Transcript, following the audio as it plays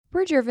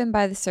We're driven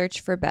by the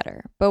search for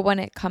better, but when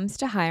it comes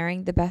to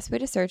hiring, the best way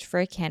to search for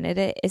a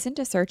candidate isn't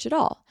to search at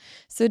all.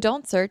 So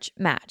don't search,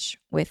 match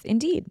with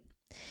Indeed.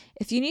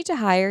 If you need to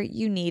hire,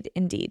 you need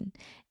Indeed.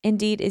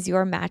 Indeed is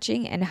your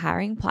matching and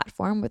hiring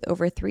platform with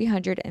over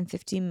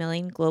 350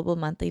 million global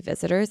monthly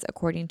visitors,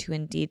 according to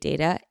Indeed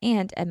data,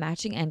 and a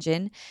matching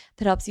engine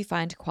that helps you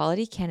find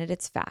quality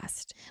candidates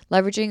fast.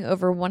 Leveraging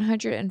over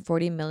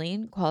 140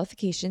 million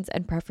qualifications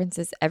and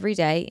preferences every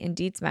day,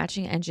 Indeed's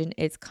matching engine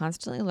is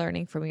constantly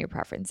learning from your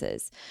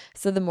preferences.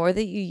 So the more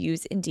that you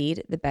use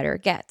Indeed, the better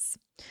it gets.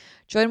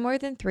 Join more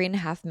than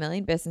 3.5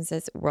 million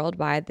businesses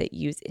worldwide that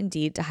use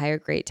Indeed to hire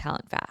great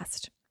talent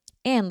fast.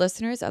 And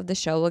listeners of the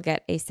show will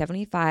get a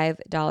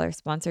 $75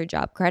 sponsored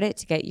job credit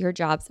to get your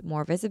jobs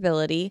more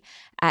visibility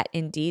at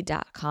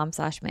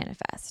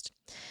Indeed.com/manifest.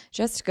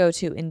 Just go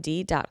to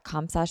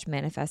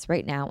Indeed.com/manifest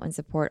right now and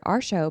support our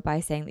show by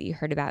saying that you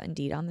heard about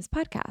Indeed on this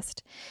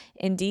podcast.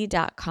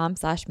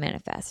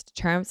 Indeed.com/manifest.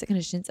 Terms and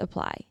conditions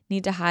apply.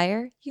 Need to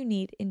hire? You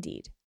need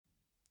Indeed.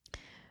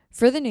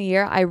 For the new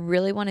year, I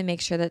really want to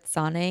make sure that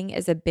sauning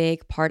is a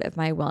big part of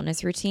my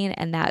wellness routine,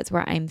 and that is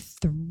where I'm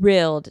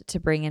thrilled to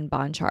bring in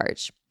Bon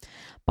Charge.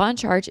 Bon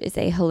Charge is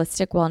a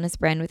holistic wellness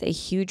brand with a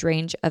huge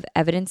range of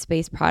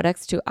evidence-based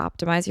products to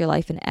optimize your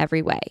life in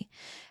every way.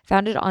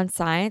 Founded on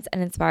science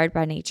and inspired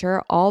by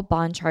nature, all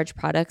Bon Charge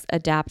products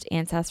adapt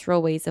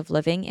ancestral ways of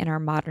living in our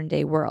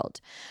modern-day world.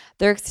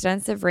 Their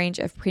extensive range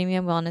of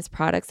premium wellness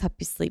products help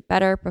you sleep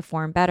better,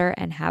 perform better,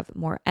 and have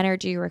more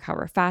energy,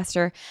 recover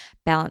faster,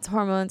 balance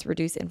hormones,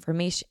 reduce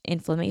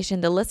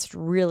inflammation. The list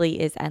really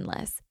is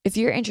endless. If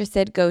you're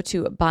interested, go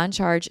to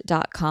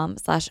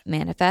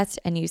boncharge.com/manifest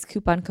and use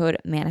coupon code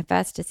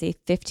MANIFEST to save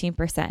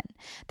 15%.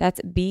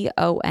 That's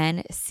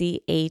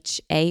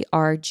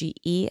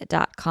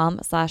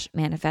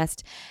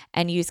BONCHARGE.com/manifest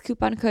and use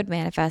coupon code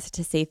MANIFEST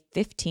to save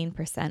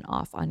 15%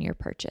 off on your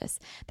purchase.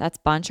 That's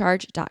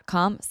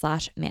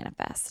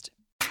boncharge.com/manifest.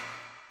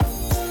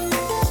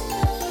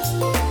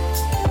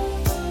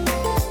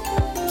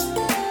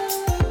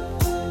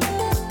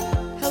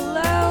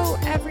 Hello,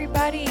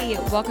 everybody.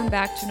 Welcome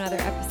back to another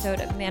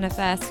episode of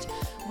Manifest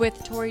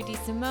with Tori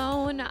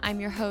DeSimone. I'm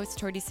your host,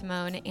 Tori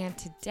DeSimone, and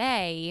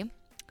today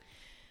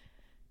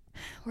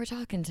we're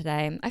talking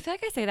today. I feel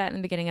like I say that in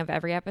the beginning of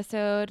every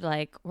episode,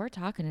 like, we're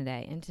talking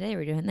today, and today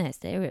we're doing this.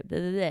 Today we're blah,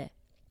 blah, blah.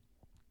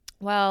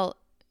 Well,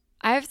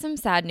 I have some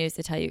sad news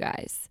to tell you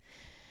guys.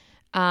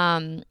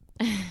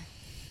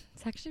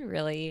 It's actually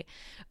really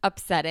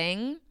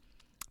upsetting,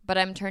 but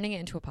I'm turning it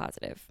into a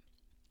positive.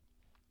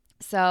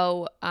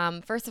 So,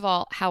 first of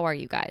all, how are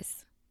you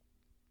guys?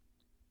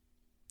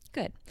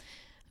 Good.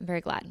 I'm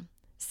very glad.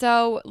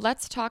 So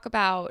let's talk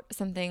about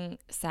something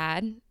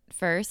sad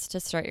first to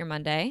start your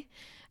Monday,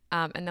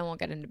 and then we'll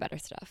get into better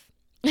stuff.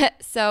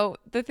 So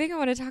the thing I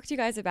want to talk to you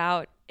guys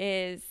about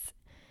is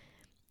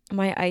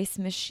my ice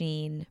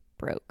machine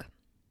broke.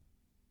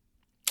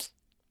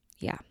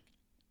 Yeah.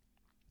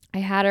 I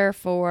had her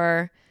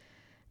for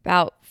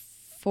about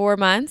 4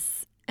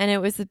 months, and it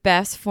was the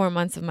best 4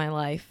 months of my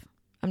life.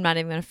 I'm not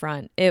even going to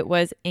front. It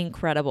was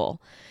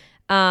incredible.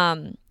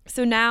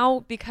 So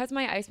now, because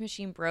my ice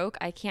machine broke,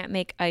 I can't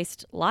make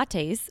iced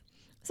lattes.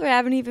 So I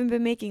haven't even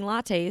been making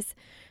lattes.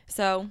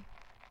 So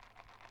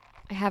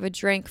I have a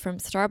drink from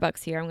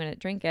Starbucks here. I'm going to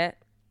drink it.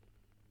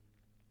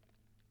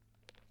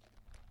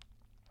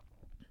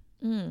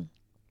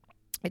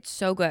 It's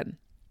so good.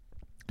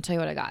 I'll tell you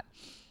what I got.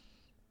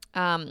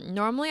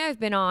 Normally I've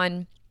been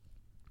on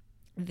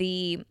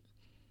the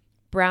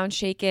brown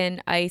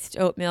shaken iced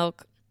oat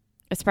milk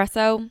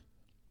espresso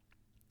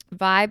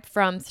vibe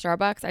from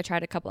Starbucks. I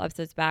tried a couple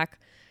episodes back.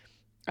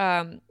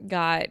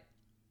 Got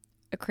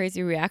a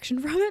crazy reaction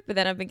from it, but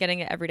then I've been getting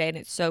it every day and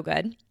it's so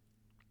good.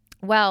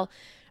 Well,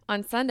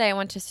 on Sunday I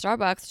went to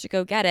Starbucks to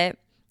go get it,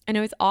 and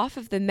it was off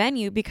of the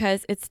menu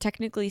because it's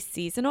technically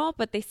seasonal,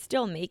 but they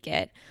still make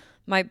it.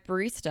 My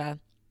barista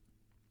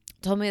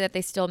told me that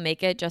they still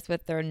make it just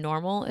with their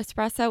normal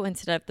espresso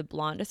instead of the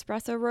blonde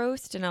espresso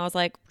roast. And I was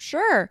like,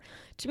 sure.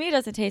 To me, it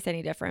doesn't taste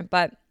any different.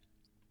 But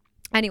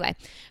anyway,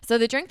 so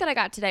the drink that I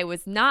got today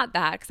was not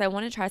that, because I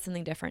want to try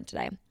something different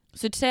today.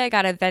 So today I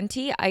got a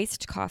venti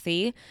iced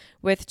coffee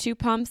with 2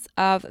 pumps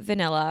of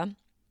vanilla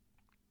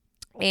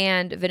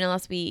and vanilla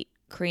sweet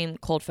cream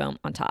cold foam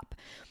on top.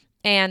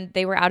 And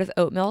they were out of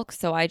oat milk,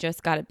 so I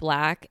just got it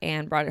black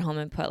and brought it home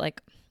and put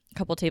like a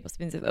couple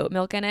tablespoons of oat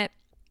milk in it.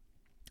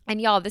 And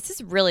y'all, this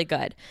is really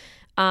good.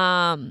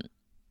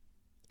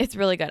 It's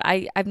really good.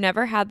 I've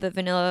never had the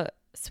vanilla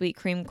sweet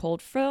cream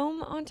cold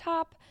foam on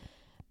top.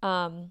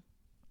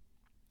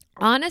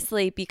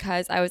 Honestly,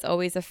 because I was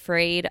always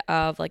afraid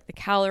of like the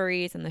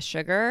calories and the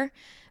sugar.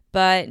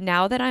 But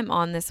now that I'm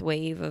on this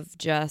wave of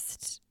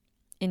just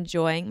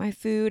enjoying my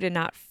food and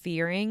not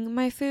fearing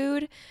my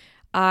food,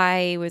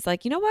 I was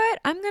like, you know what?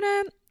 I'm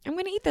gonna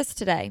eat this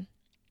today.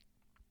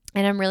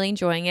 And I'm really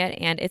enjoying it,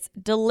 and it's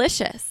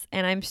delicious.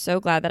 And I'm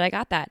so glad that I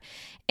got that.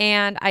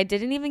 And I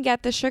didn't even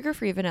get the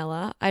sugar-free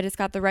vanilla. I just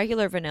got the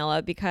regular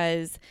vanilla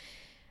because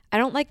I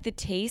don't like the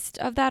taste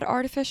of that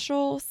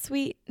artificial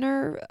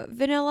sweetener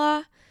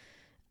vanilla.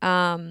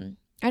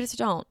 I just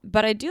don't.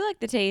 But I do like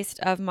the taste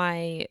of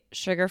my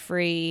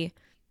sugar-free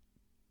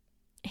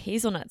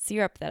hazelnut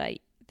syrup that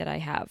I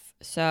have.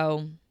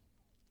 So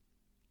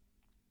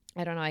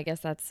I don't know. I guess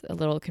that's a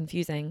little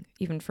confusing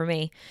even for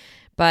me.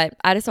 But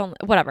I just don't,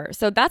 whatever.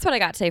 So that's what I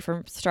got today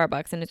from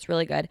Starbucks, and it's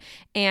really good.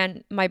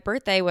 And my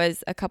birthday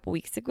was a couple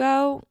weeks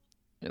ago,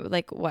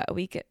 like what, a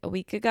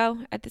week ago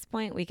at this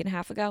point, week and a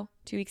half ago,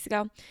 2 weeks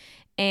ago.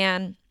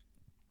 And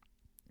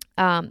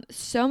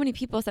so many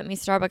people sent me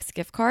Starbucks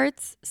gift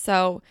cards.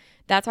 So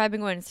that's why I've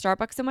been going to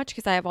Starbucks so much,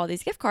 because I have all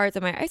these gift cards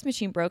and my ice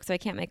machine broke, so I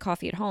can't make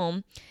coffee at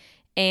home.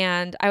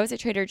 And I was at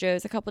Trader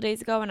Joe's a couple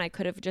days ago, and I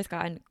could have just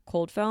gotten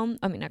cold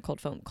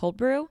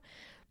brew.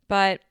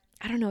 But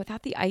I don't know,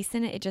 without the ice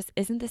in it, it just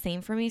isn't the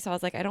same for me. So I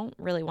was like, I don't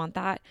really want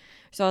that.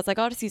 So I was like,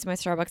 I'll just use my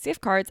Starbucks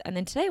gift cards. And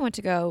then today I went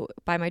to go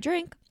buy my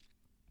drink,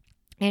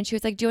 and she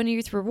was like, do you want to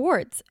use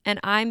rewards? And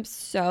I'm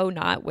so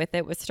not with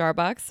it with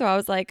Starbucks. So I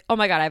was like, oh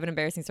my God, I have an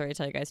embarrassing story to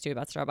tell you guys too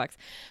about Starbucks.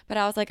 But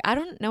I was like, I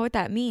don't know what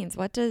that means.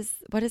 What does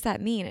that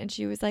mean? And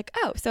she was like,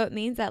 oh, so it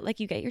means that like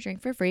you get your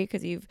drink for free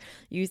because you've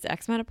used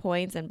X amount of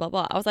points and blah,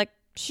 blah. I was like,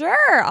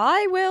 sure,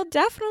 I will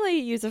definitely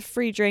use a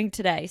free drink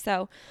today.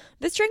 So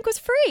this drink was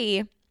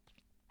free.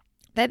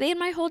 That made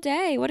my whole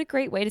day. What a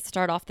great way to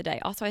start off the day.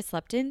 Also, I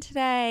slept in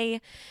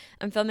today.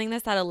 I'm filming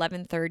this at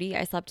 11:30.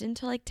 I slept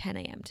until like 10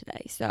 a.m.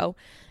 today. So,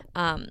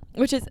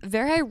 which is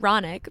very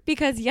ironic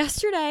because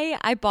yesterday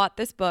I bought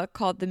this book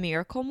called The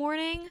Miracle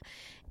Morning,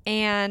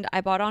 and I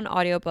bought it on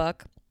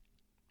audiobook.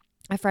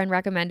 A friend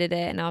recommended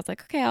it, and I was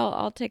like, okay,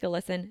 I'll take a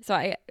listen.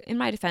 So in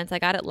my defense, I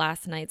got it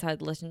last night, so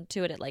I'd listened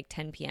to it at like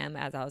 10 p.m.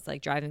 as I was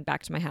like driving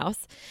back to my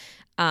house.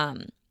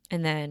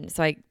 And then,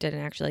 so I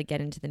didn't actually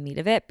get into the meat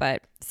of it,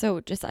 but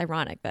so just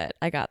ironic that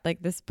I got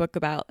like this book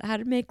about how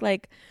to make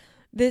like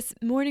this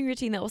morning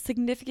routine that will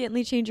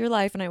significantly change your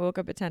life. And I woke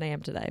up at 10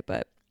 a.m. today,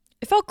 but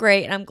it felt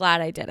great, and I'm glad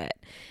I did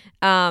it.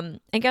 And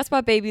guess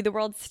what, baby? The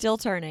world's still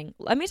turning.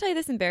 Let me tell you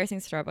this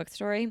embarrassing Starbucks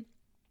story.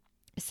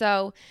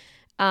 So,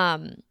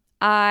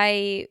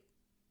 I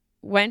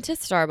went to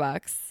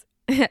Starbucks.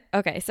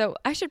 Okay. So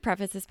I should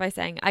preface this by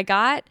saying I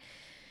got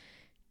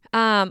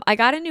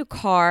a new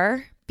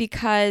car,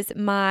 because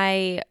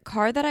my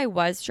car that I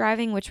was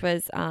driving, which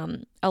was a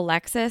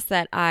Lexus,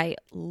 that I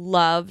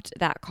loved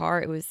that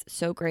car. It was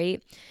so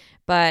great.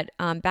 But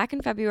back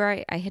in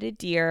February, I hit a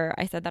deer.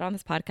 I said that on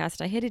this podcast.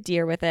 I hit a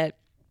deer with it.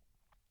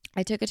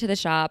 I took it to the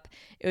shop.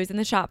 It was in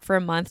the shop for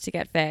a month to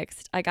get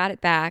fixed. I got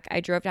it back. I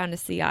drove down to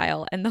Sea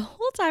Isle. And the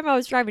whole time I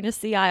was driving to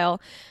Sea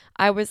Isle,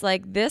 I was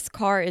like, this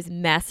car is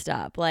messed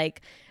up. Like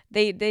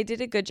they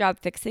did a good job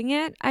fixing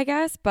it, I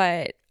guess,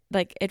 but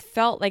like it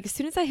felt like as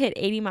soon as I hit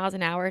 80 miles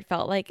an hour, it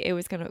felt like it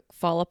was going to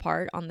fall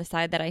apart on the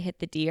side that I hit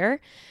the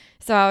deer.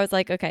 So I was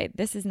like, okay,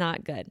 this is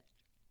not good.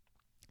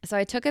 So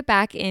I took it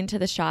back into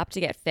the shop to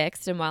get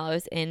fixed. And while I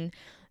was in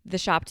the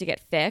shop to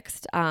get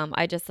fixed,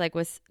 I just like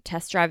was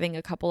test driving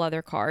a couple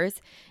other cars,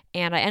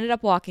 and I ended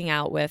up walking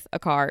out with a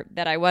car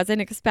that I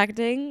wasn't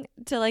expecting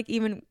to like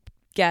even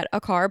get a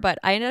car, but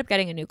I ended up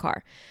getting a new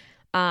car.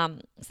 So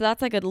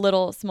that's like a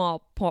little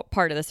small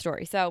part of the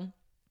story. So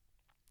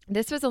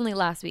this was only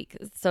last week.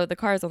 So the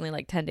car is only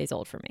like 10 days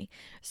old for me.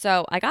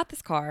 So I got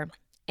this car,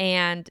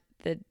 and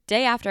the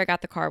day after I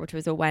got the car, which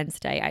was a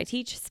Wednesday, I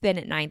teach spin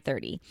at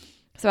 9:30.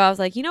 So I was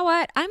like, you know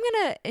what? I'm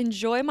going to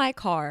enjoy my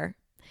car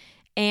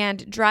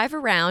and drive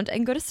around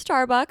and go to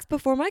Starbucks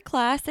before my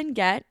class and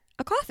get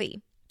a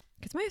coffee,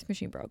 because my ice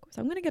machine broke.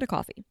 So I'm going to get a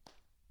coffee.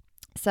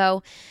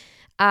 So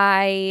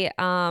I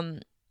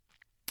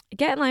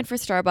get in line for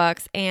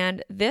Starbucks,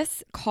 and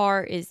this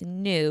car is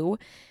new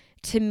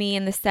to me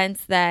in the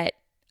sense that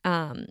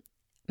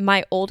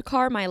my old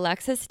car, my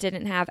Lexus,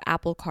 didn't have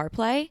Apple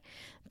CarPlay,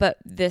 but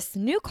this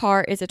new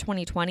car is a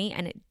 2020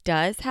 and it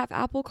does have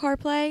Apple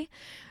CarPlay.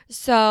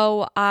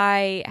 So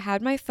I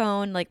had my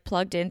phone like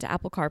plugged into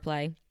Apple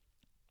CarPlay,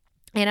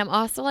 and I'm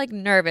also like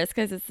nervous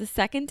because it's the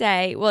second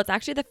day. Well, it's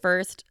actually the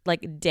first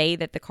like day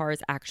that the car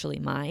is actually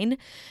mine,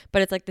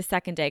 but it's like the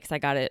second day because I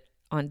got it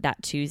on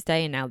that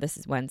Tuesday, and now this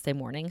is Wednesday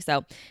morning.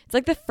 So it's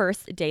like the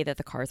first day that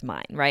the car's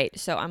mine, right?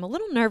 So I'm a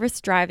little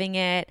nervous driving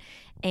it,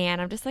 and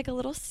I'm just like a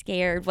little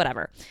scared,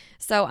 whatever.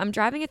 So I'm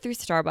driving it through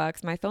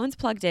Starbucks. My phone's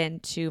plugged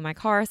into my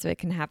car so it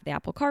can have the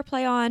Apple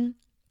CarPlay on,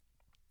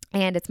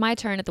 and it's my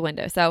turn at the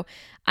window. So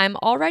I'm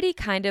already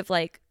kind of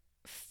like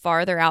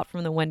farther out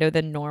from the window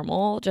than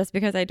normal, just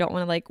because I don't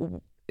want to like,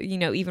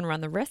 even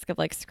run the risk of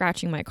like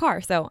scratching my car.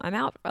 So I'm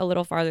out a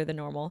little farther than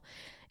normal.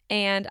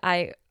 And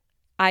I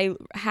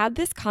had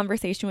this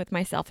conversation with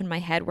myself in my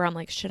head where I'm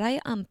like, should I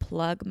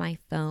unplug my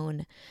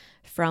phone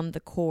from the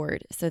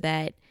cord so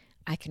that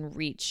I can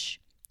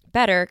reach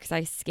better, because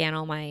I scan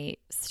all my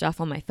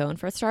stuff on my phone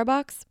for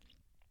Starbucks?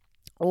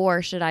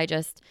 Or should I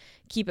just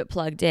keep it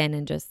plugged in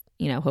and just,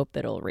 hope that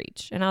it'll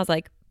reach? And I was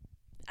like,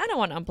 I don't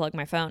want to unplug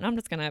my phone. I'm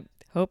just going to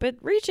hope it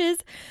reaches.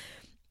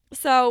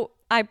 So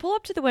I pull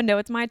up to the window.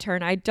 It's my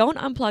turn. I don't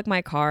unplug my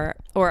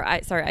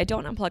I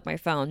don't unplug my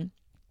phone.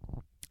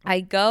 I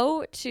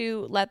go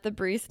to let the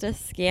barista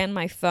scan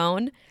my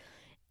phone,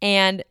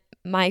 and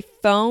my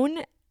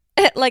phone,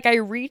 like I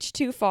reach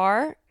too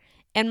far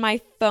and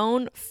my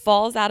phone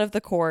falls out of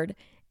the cord,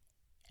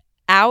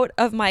 out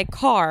of my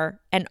car,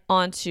 and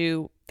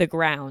onto the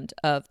ground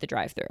of the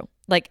drive-thru,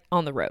 like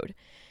on the road.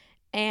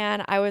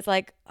 And I was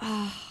like,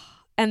 oh.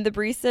 And the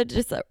barista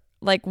just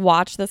like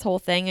watched this whole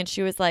thing, and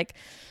she was like,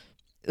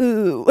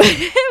 ooh.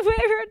 We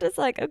were just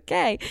like,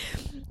 okay.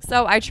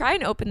 So I try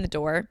and open the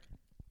door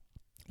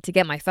to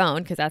get my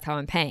phone because that's how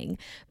I'm paying.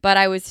 But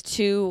I was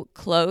too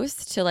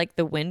close to like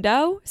the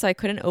window, so I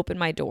couldn't open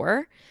my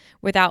door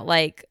without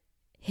like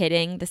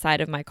hitting the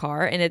side of my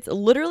car. And it's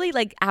literally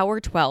like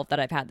hour 12 that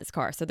I've had this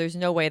car. So there's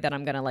no way that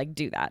I'm going to like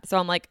do that. So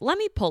I'm like, let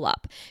me pull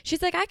up.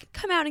 She's like, I can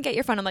come out and get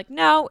your phone. I'm like,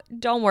 no,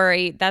 don't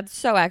worry. That's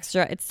so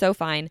extra. It's so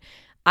fine.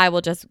 I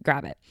will just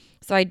grab it.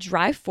 So I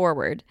drive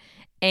forward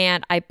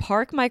and I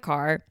park my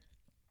car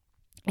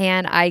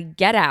and I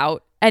get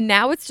out. And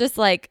now it's just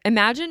like,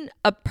 imagine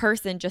a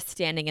person just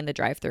standing in the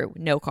drive-thru,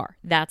 no car.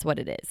 That's what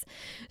it is.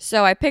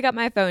 So I pick up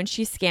my phone,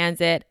 she scans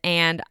it,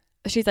 and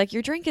she's like,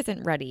 your drink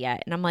isn't ready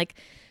yet. And I'm like,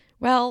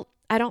 well,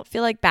 I don't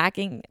feel like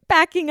backing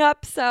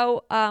up,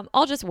 so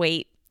I'll just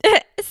wait.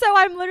 So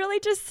I'm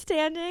literally just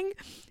standing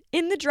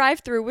in the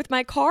drive-thru with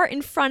my car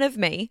in front of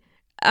me.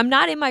 I'm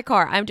not in my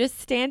car. I'm just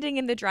standing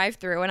in the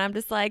drive-thru, and I'm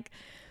just like,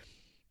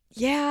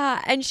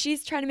 yeah. And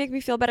she's trying to make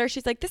me feel better.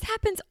 She's like, this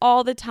happens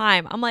all the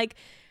time. I'm like,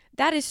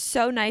 that is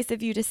so nice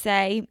of you to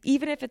say,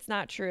 even if it's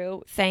not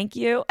true. Thank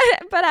you.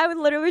 But I was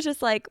literally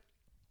just like,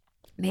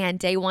 man,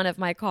 day one of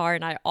my car,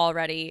 and I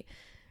already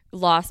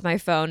lost my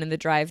phone in the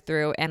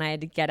drive-thru, and I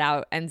had to get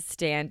out and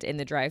stand in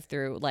the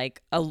drive-thru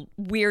like a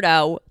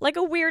weirdo.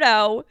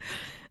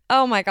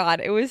 Oh my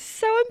God, it was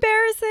so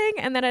embarrassing.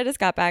 And then I just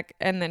got back,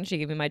 and then she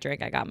gave me my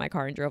drink. I got in my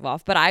car and drove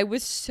off. But I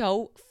was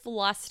so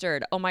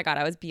flustered. Oh my God,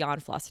 I was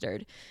beyond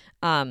flustered.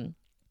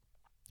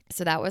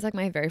 So that was like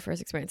my very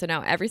first experience. So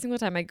now every single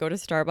time I go to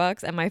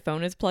Starbucks and my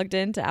phone is plugged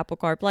into Apple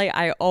CarPlay,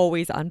 I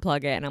always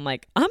unplug it. And I'm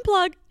like,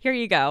 unplug, here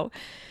you go.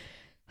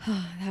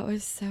 That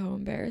was so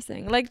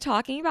embarrassing. Like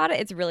talking about it,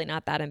 it's really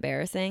not that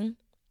embarrassing.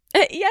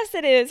 Yes,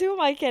 it is. Who am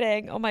I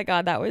kidding? Oh my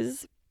God, that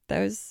was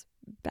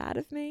bad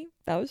of me.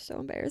 That was so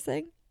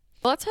embarrassing.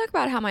 Well, let's talk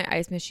about how my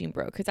ice machine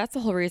broke, because that's the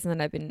whole reason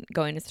that I've been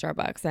going to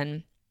Starbucks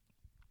and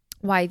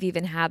why I've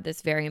even had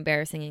this very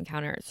embarrassing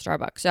encounter at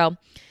Starbucks. So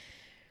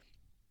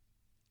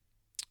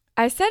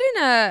I said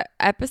in a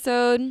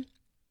episode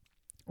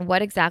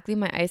what exactly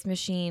my ice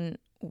machine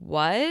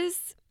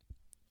was,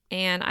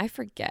 and I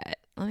forget.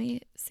 Let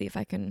me see if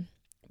I can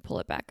pull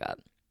it back up.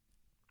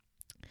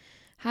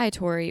 Hi,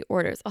 Tori.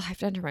 Orders. Oh, I have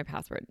to enter my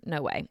password.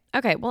 No way.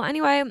 Okay. Well,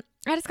 anyway,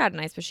 I just got an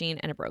ice machine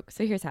and it broke.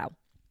 So here's how.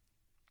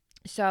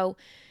 So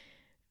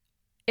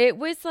it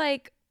was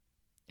like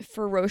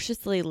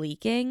ferociously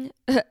leaking,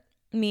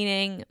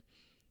 meaning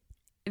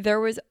there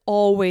was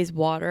always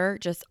water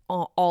just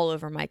all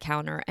over my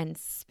counter and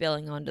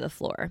spilling onto the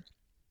floor,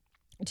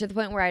 to the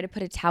point where I had to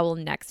put a towel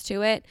next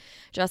to it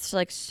just to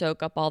like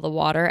soak up all the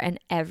water. And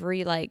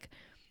every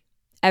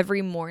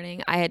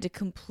morning I had to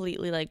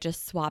completely like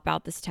just swap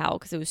out this towel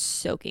because it was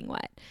soaking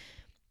wet.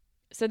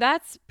 So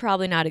that's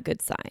probably not a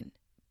good sign.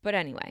 But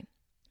anyway,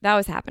 that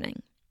was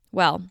happening.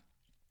 Well,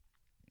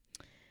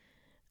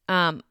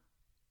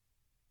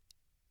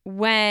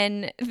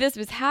 when this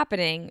was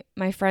happening,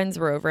 my friends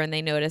were over and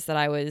they noticed that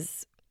I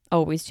was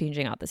always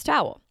changing out this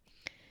towel.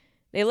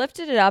 They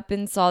lifted it up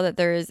and saw that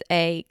there's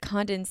a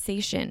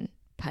condensation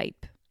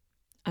pipe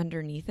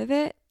underneath of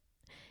it,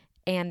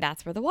 and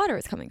that's where the water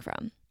is coming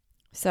from.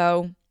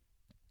 So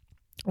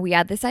we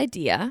had this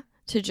idea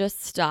to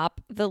just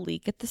stop the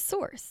leak at the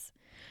source.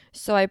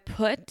 So I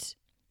put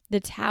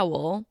the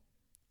towel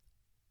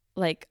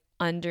like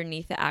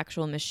underneath the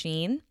actual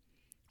machine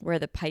where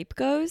the pipe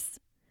goes.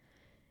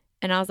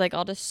 And I was like,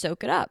 I'll just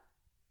soak it up.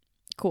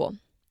 Cool.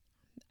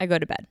 I go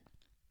to bed.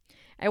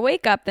 I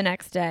wake up the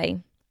next day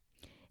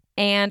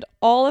and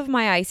all of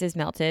my ice is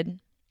melted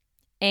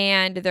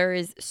and there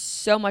is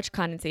so much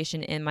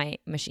condensation in my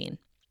machine.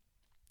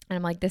 And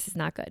I'm like, this is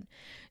not good.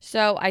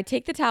 So I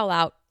take the towel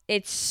out.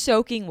 It's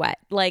soaking wet.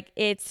 Like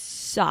it's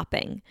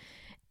sopping.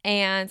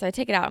 And so I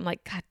take it out. I'm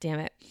like, God damn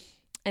it.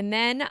 And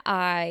then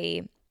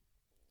I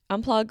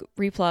unplug,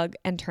 replug,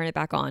 and turn it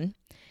back on.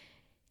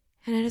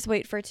 And I just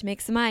wait for it to make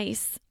some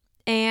ice.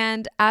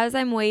 And as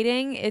I'm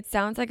waiting, it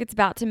sounds like it's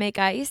about to make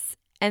ice.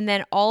 And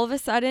then all of a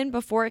sudden,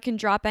 before it can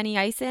drop any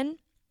ice in,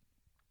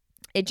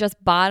 it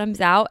just bottoms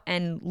out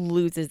and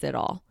loses it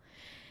all.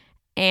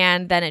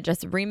 And then it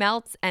just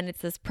remelts. And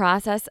it's this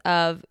process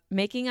of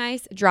making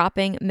ice,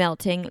 dropping,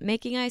 melting,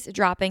 making ice,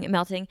 dropping,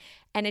 melting.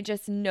 And it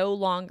just no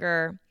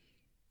longer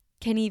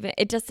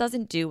it just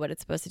doesn't do what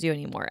it's supposed to do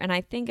anymore. And I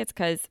think it's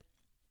because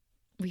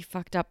we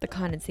fucked up the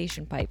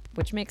condensation pipe,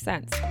 which makes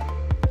sense.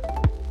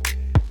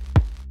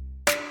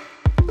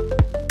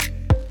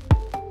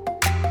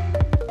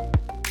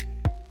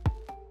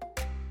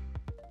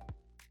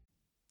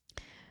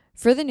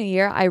 For the new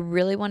year, I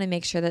really want to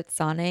make sure that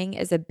sauning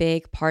is a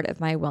big part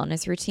of my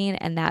wellness routine,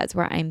 and that is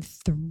where I'm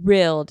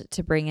thrilled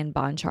to bring in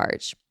Bon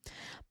Charge.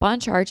 Bon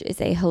Charge is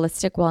a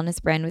holistic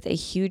wellness brand with a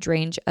huge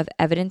range of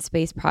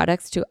evidence-based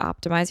products to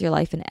optimize your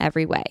life in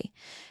every way.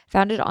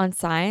 Founded on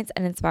science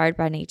and inspired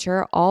by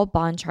nature, all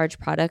Bon Charge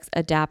products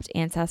adapt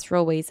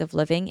ancestral ways of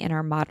living in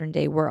our modern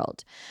day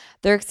world.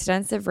 Their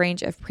extensive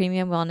range of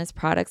premium wellness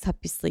products help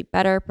you sleep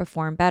better,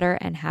 perform better,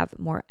 and have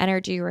more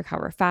energy,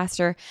 recover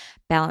faster,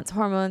 balance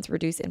hormones,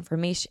 reduce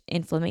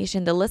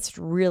inflammation. The list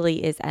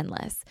really is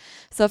endless.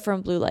 So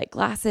from blue light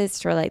glasses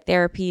to light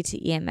therapy to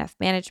EMF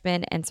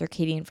management and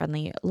circadian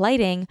friendly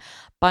lighting,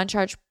 Bon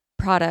Charge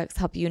products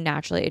help you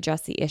naturally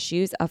adjust the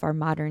issues of our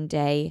modern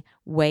day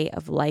way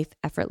of life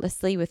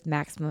effortlessly with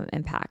maximum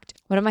impact.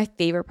 One of my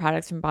favorite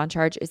products from Bon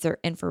Charge is their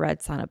infrared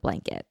sauna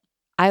blanket.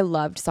 I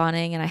loved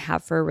sauning and I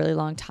have for a really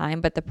long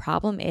time, but the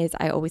problem is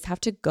I always have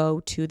to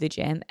go to the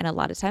gym, and a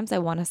lot of times I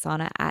want a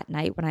sauna at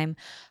night when I'm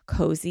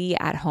cozy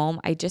at home.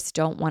 I just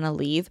don't want to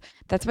leave.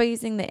 That's why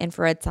using the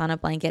infrared sauna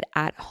blanket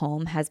at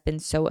home has been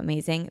so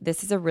amazing.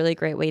 This is a really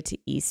great way to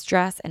ease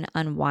stress and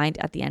unwind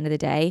at the end of the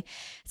day.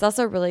 It's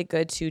also really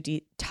good to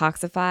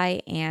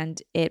detoxify,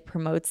 and it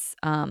promotes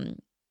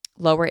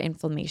lower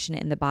inflammation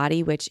in the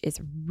body, which is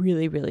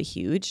really, really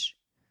huge.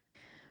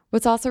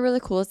 What's also really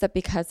cool is that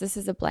because this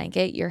is a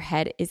blanket, your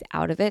head is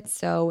out of it.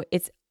 So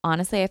it's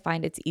honestly, I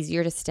find it's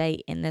easier to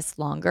stay in this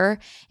longer.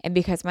 And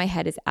because my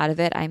head is out of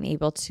it, I'm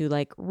able to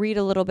like read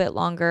a little bit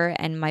longer,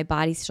 and my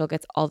body still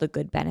gets all the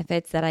good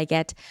benefits that I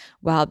get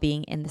while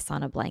being in the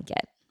sauna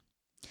blanket.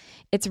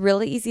 It's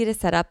really easy to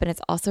set up, and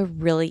it's also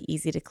really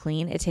easy to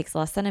clean. It takes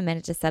less than a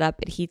minute to set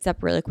up. It heats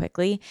up really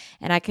quickly,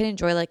 and I can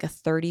enjoy like a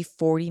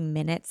 30-40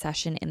 minute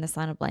session in the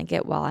sauna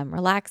blanket while I'm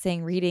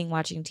relaxing, reading,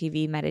 watching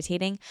TV,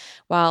 meditating.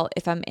 While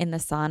if I'm in the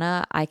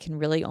sauna, I can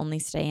really only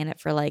stay in it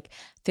for like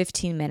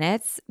 15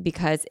 minutes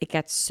because it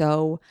gets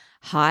so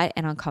hot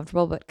and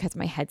uncomfortable, but because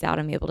my head's out,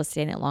 I'm able to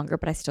stay in it longer,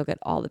 but I still get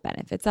all the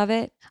benefits of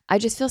it. I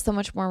just feel so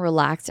much more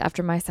relaxed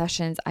after my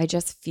sessions. I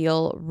just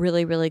feel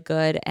really, really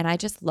good, and I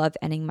just love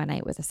ending my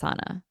night with a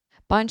sauna.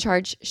 Bon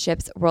Charge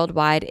ships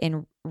worldwide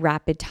in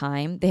rapid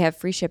time. They have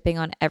free shipping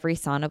on every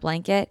sauna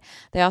blanket.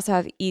 They also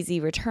have easy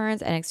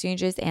returns and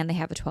exchanges, and they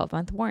have a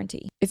 12-month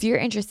warranty. If you're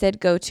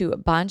interested, go to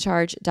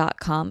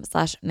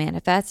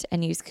boncharge.com/manifest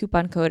and use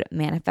coupon code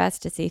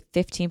manifest to save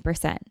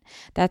 15%.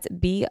 That's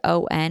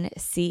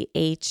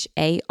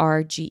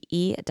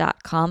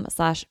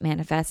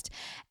BONCHARGE.com/manifest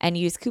and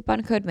use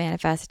coupon code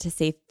manifest to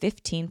save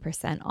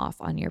 15% off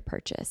on your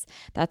purchase.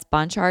 That's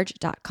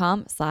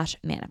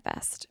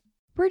boncharge.com/manifest.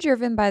 We're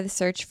driven by the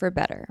search for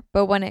better,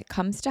 but when it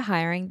comes to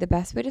hiring, the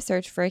best way to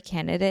search for a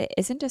candidate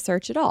isn't to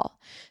search at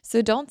all.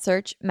 So don't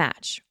search,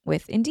 match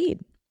with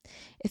Indeed.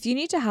 If you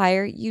need to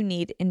hire, you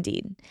need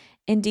Indeed.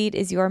 Indeed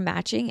is your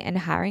matching and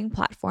hiring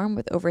platform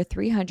with over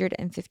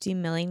 350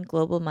 million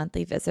global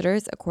monthly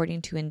visitors,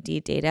 according to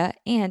Indeed data,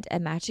 and a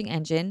matching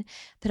engine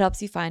that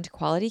helps you find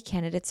quality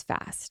candidates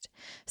fast.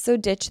 So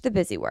ditch the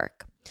busy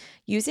work.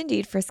 Use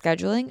Indeed for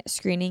scheduling,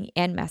 screening,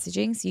 and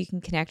messaging so you can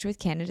connect with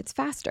candidates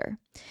faster.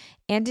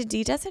 And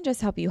Indeed doesn't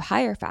just help you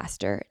hire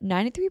faster.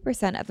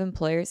 93% of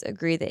employers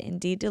agree that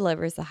Indeed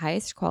delivers the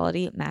highest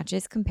quality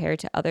matches compared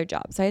to other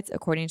job sites,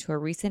 according to a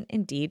recent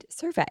Indeed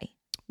survey.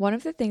 One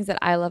of the things that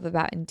I love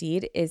about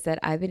Indeed is that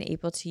I've been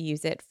able to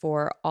use it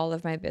for all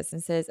of my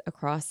businesses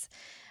across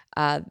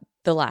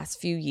the last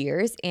few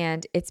years,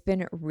 and it's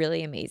been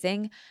really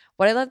amazing.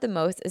 What I love the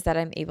most is that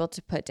I'm able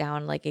to put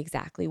down like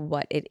exactly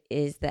what it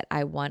is that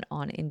I want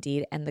on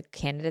Indeed, and the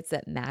candidates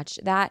that match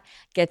that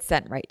get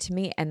sent right to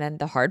me. And then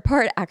the hard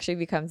part actually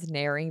becomes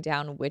narrowing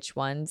down which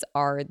ones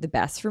are the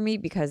best for me,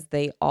 because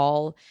they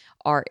all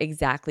are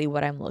exactly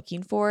what I'm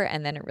looking for.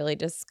 And then it really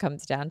just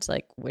comes down to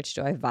like, which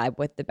do I vibe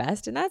with the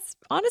best? And that's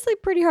honestly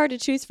pretty hard to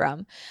choose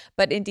from.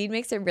 But Indeed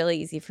makes it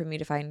really easy for me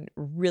to find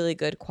really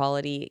good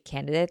quality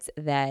candidates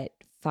that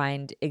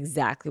find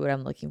exactly what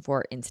I'm looking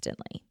for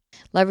instantly.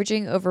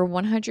 Leveraging over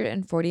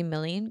 140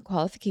 million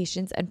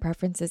qualifications and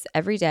preferences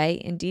every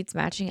day, Indeed's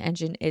matching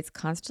engine is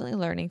constantly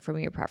learning from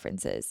your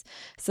preferences.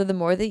 So the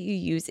more that you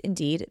use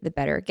Indeed, the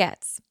better it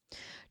gets.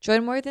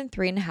 Join more than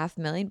 3.5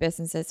 million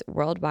businesses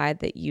worldwide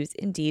that use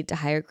Indeed to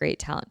hire great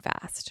talent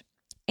fast.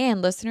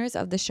 And listeners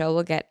of the show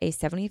will get a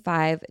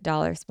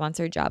 $75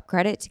 sponsored job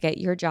credit to get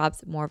your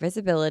jobs more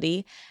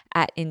visibility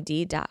at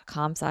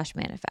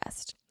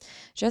Indeed.com/manifest.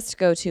 Just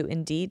go to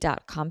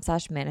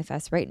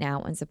Indeed.com/manifest right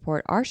now and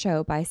support our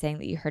show by saying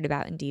that you heard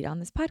about Indeed on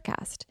this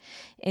podcast.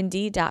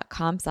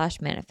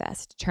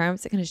 Indeed.com/manifest.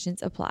 Terms and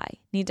conditions apply.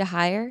 Need to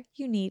hire?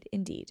 You need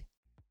Indeed.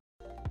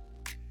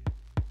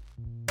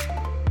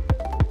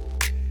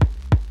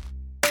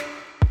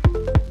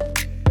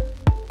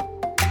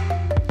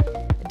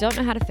 Don't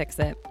know how to fix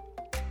it.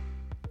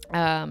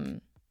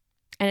 And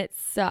it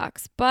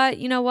sucks. But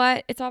you know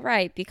what? It's all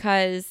right,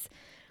 because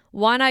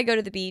one, I go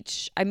to the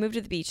beach. I moved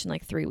to the beach in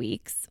like 3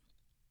 weeks,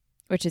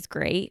 which is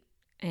great.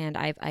 And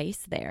I have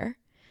ice there,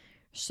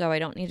 so I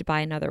don't need to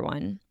buy another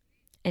one.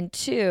 And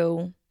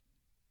two,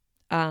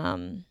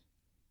 I'll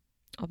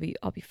be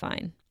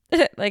fine.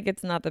 Like,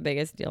 it's not the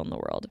biggest deal in the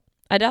world.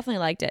 I definitely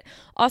liked it.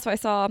 Also, I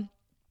saw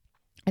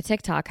a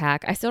TikTok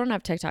hack. I still don't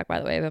have TikTok, by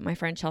the way, but my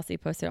friend Chelsea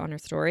posted on her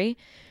story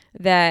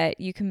that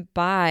you can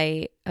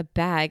buy a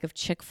bag of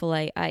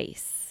Chick-fil-A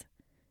ice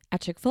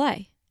at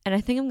Chick-fil-A. And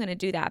I think I'm going to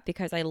do that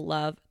because I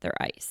love their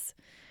ice.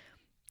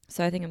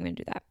 So I think I'm going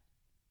to do that.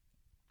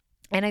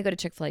 And I go to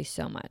Chick-fil-A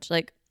so much.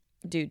 Like,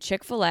 dude,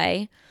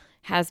 Chick-fil-A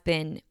has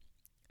been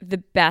the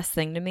best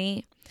thing to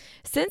me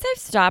since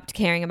I've stopped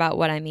caring about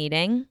what I'm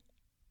eating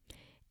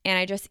and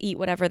I just eat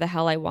whatever the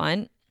hell I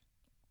want.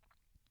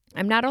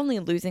 I'm not only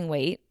losing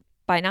weight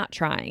by not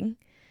trying,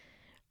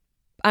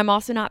 I'm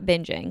also not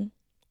binging,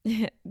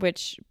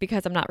 which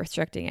because I'm not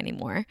restricting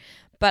anymore,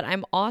 but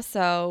I'm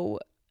also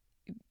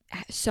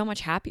so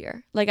much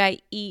happier. Like, I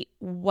eat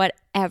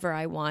whatever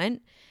I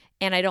want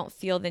and I don't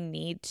feel the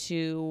need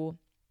to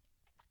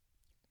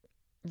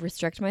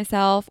restrict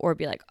myself or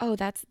be like, oh,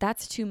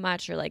 that's too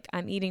much, or like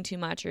I'm eating too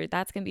much, or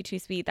that's gonna be too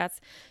sweet, that's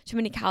too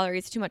many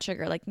calories, too much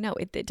sugar. Like, no,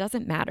 it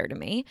doesn't matter to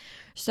me.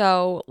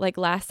 So like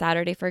last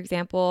Saturday, for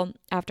example,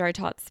 after I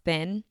taught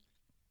spin,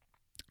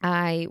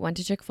 I went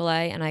to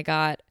Chick-fil-A and I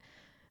got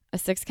a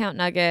 6-count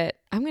nugget.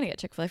 I'm gonna get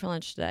Chick-fil-A for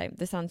lunch today.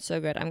 This sounds so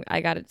good.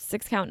 I got a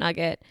 6-count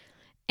nugget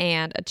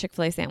and a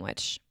Chick-fil-A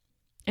sandwich,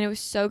 and it was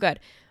so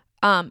good.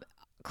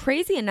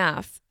 Crazy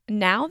enough,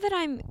 now that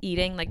I'm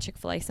eating like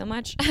Chick-fil-A so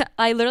much,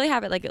 I literally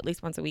have it like at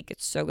least once a week.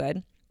 It's so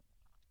good.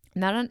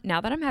 Now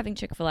that I'm having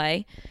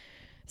Chick-fil-A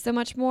so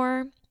much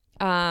more,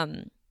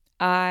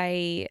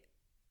 I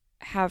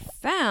have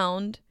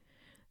found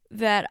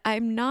that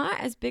I'm not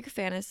as big a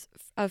fan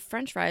of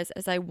French fries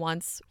as I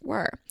once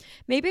were.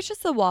 Maybe it's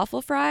just the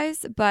waffle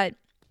fries, but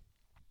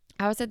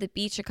I was at the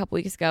beach a couple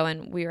weeks ago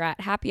and we were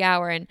at happy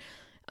hour and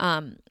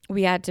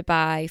we had to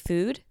buy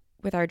food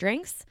with our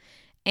drinks.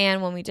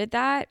 And when we did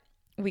that,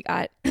 we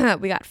got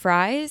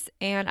fries,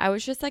 and I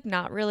was just like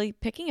not really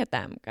picking at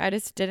them.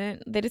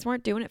 They just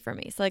weren't doing it for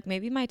me. So like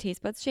maybe my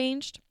taste buds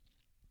changed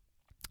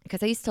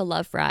because I used to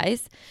love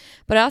fries,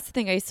 but I also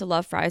think I used to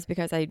love fries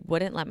because I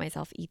wouldn't let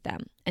myself eat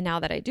them. And now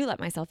that I do let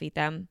myself eat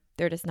them,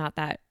 they're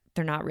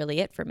not really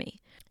it for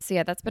me. So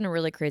yeah, that's been a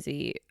really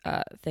crazy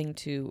thing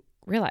to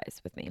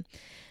realize with me.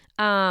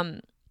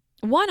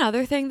 One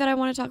other thing that I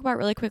want to talk about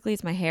really quickly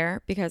is my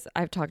hair, because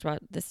I've talked about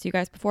this to you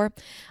guys before.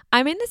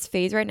 I'm in this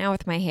phase right now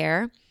with my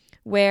hair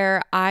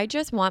where I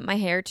just want my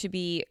hair to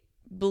be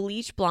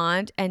bleach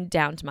blonde and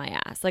down to my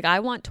ass. Like, I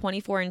want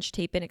 24-inch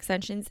tape-in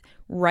extensions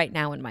right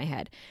now in my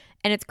head.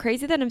 And it's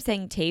crazy that I'm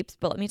saying tapes,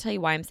 but let me tell you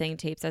why I'm saying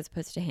tapes as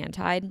opposed to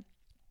hand-tied.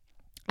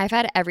 I've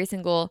had not every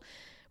single,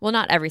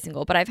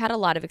 but I've had a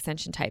lot of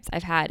extension types.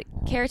 I've had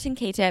keratin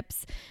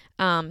K-tips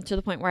to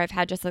the point where I've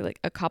had just like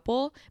a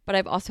couple, but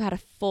I've also had a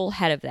full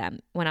head of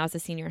them. When I was a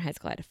senior in high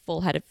school, I had a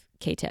full head of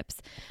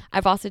K-tips.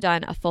 I've also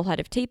done a full head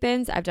of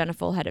tape-ins. I've done a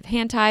full head of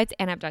hand-ties,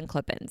 and I've done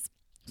clip-ins.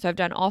 So I've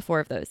done all 4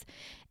 of those.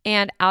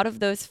 And out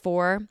of those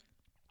 4,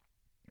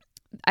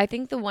 I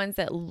think the ones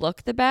that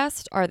look the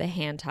best are the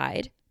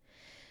hand-tied.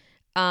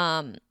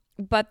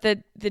 But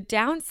the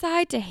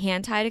downside to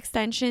hand-tied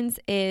extensions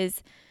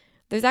is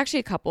there's actually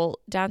a couple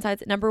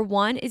downsides. Number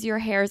 1 is your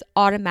hair is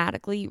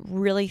automatically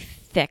really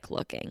thick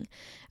looking,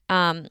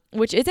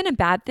 which isn't a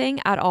bad thing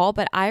at all,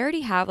 but I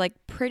already have like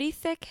pretty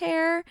thick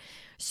hair.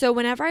 So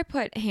whenever I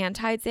put hand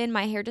ties in,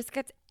 my hair just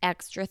gets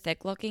extra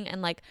thick looking,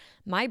 and like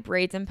my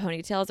braids and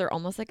ponytails are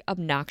almost like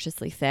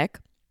obnoxiously thick.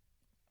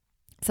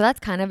 So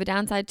that's kind of a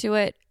downside to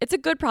it. It's a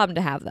good problem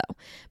to have though.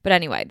 But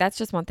anyway, that's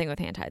just one thing with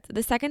hand ties.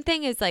 The second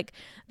thing is like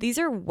these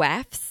are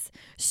wefts.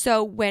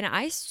 So when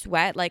I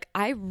sweat, like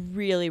I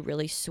really,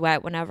 really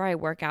sweat whenever I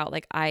work out.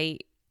 Like I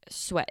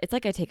sweat. It's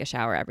like I take a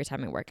shower every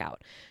time I work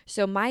out.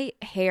 So my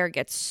hair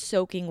gets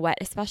soaking wet,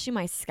 especially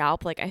my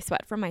scalp. Like I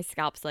sweat from my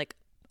scalp. So like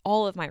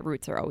all of my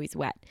roots are always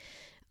wet.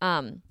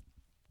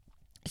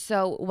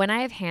 So when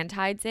I have hand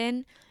ties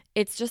in,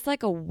 it's just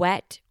like a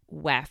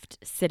weft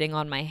sitting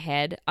on my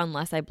head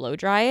unless I blow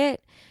dry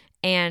it.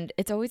 And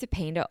it's always a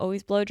pain to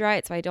always blow dry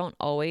it, so I don't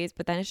always,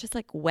 but then it's just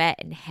like wet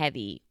and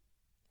heavy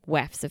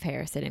wefts of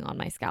hair sitting on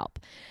my scalp.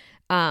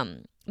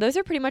 Those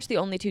are pretty much the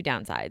only 2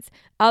 downsides.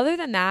 Other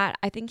than that,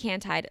 I think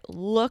hand-tied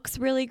looks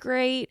really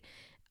great.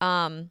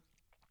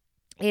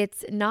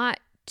 It's not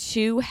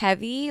too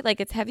heavy.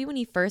 Like it's heavy when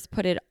you first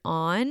put it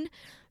on,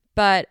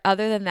 but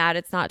other than that,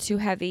 it's not too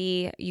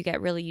heavy. You get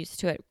really used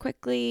to it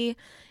quickly.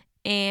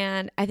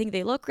 And I think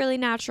they look really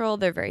natural.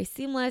 They're very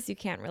seamless. You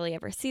can't really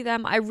ever see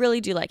them. I really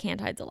do like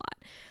hand-tieds a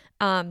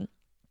lot.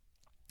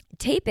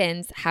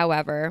 Tape-ins,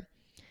 however,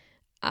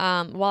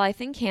 while I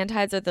think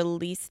hand-tieds are the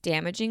least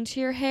damaging to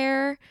your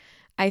hair,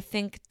 I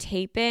think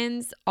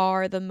tape-ins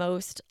are the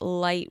most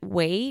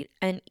lightweight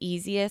and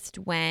easiest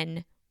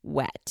when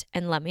wet.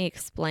 And let me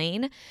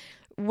explain.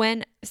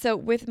 So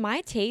with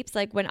my tapes,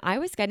 like when I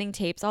was getting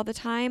tapes all the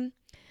time,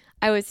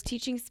 I was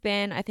teaching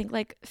spin, I think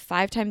like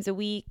 5 times a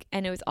week.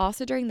 And it was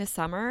also during the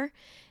summer.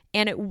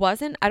 And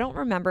I don't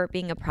remember it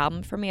being a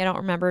problem for me. I don't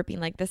remember it being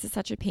like, this is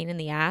such a pain in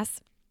the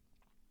ass.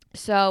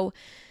 So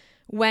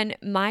when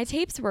my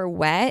tapes were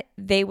wet,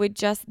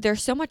 they're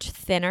so much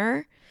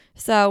thinner.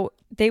 So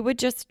they would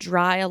just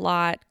dry a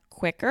lot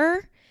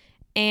quicker.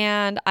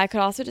 And I could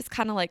also just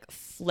kind of like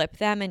flip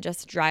them and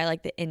just dry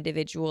like the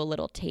individual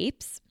little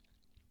tapes.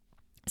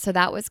 So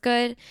that was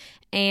good.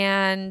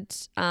 And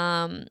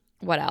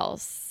what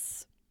else?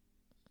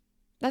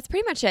 That's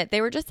pretty much it.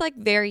 They were just like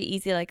very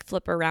easy, like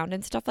flip around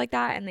and stuff like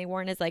that. And they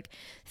weren't as like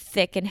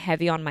thick and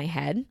heavy on my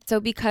head.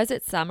 So because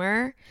it's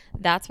summer,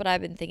 that's what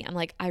I've been thinking. I'm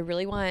like, I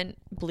really want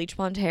bleach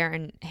blonde hair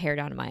and hair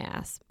down to my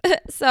ass.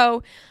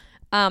 So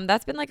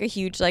that's been like a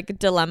huge like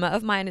dilemma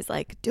of mine is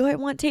like, do I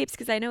want tapes?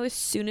 Because I know as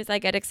soon as I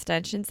get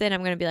extensions in,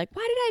 I'm going to be like,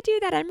 why did I do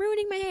that? I'm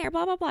ruining my hair,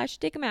 blah, blah, blah. I should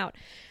take them out.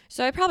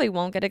 So I probably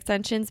won't get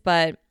extensions,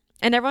 and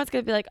everyone's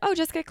going to be like, oh,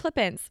 just get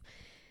clip-ins.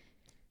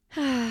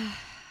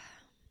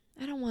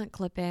 I don't want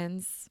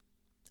clip-ins.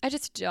 I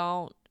just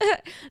don't.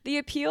 The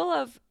appeal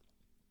of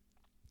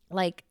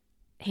like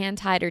hand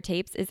tied or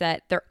tapes is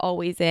that they're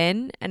always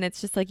in, and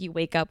it's just like you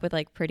wake up with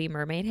like pretty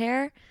mermaid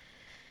hair.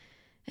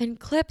 And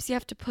clips you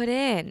have to put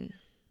in.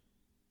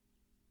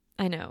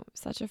 I know,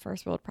 such a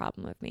first world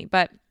problem with me,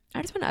 but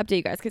I just want to update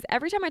you guys because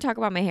every time I talk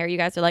about my hair, you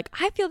guys are like,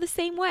 I feel the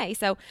same way.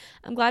 So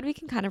I'm glad we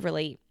can kind of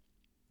relate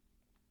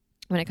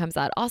when it comes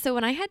out. Also,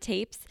 when I had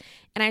tapes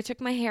and I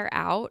took my hair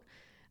out,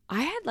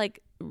 I had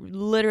like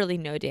literally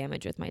no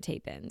damage with my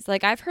tape ins.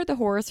 Like I've heard the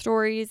horror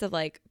stories of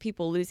like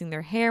people losing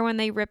their hair when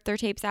they rip their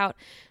tapes out,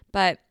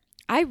 but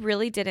I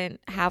really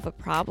didn't have a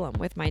problem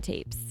with my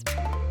tapes.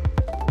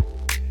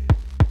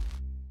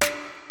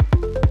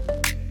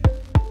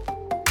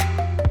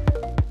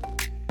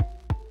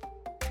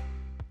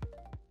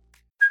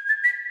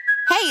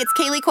 Hey, it's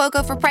Kaylee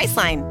Cuoco for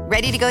Priceline.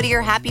 Ready to go to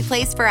your happy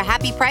place for a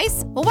happy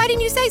price? Well, why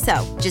didn't you say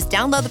so? Just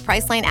download the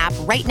Priceline app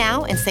right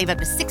now and save up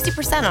to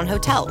 60% on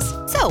hotels.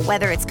 So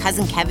whether it's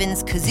Cousin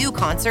Kevin's Kazoo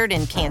Concert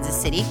in Kansas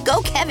City,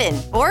 go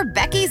Kevin, or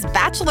Becky's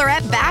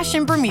Bachelorette Bash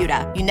in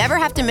Bermuda, you never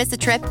have to miss a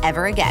trip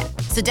ever again.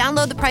 So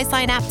download the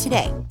Priceline app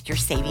today. Your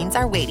savings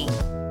are waiting.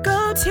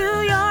 Go to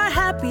your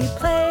happy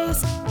place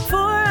for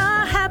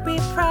a happy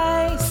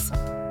price.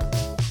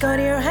 Go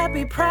to your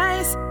happy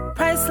price,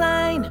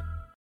 Priceline.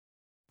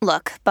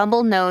 Look,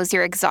 Bumble knows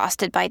you're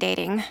exhausted by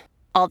dating.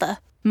 All the,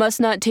 must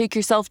not take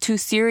yourself too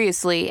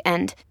seriously,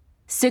 and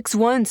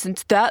 6'1"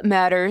 since that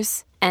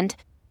matters, and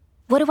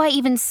what do I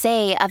even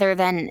say other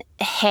than,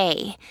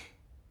 hey?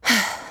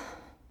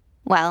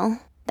 Well,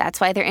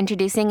 that's why they're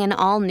introducing an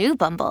all-new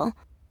Bumble,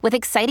 with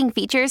exciting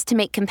features to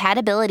make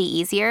compatibility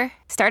easier,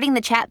 starting the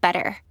chat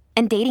better,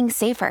 and dating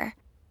safer.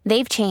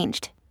 They've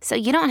changed, so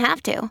you don't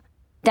have to.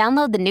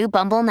 Download the new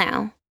Bumble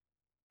now.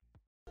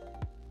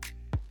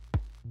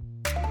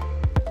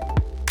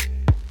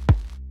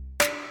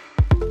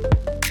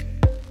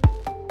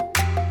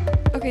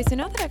 Okay, so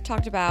now that I've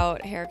talked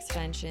about hair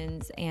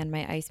extensions and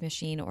my ice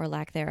machine or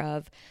lack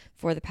thereof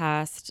for the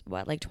past,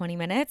 20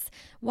 minutes,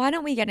 why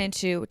don't we get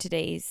into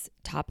today's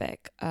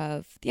topic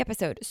of the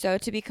episode? So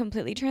to be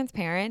completely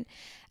transparent,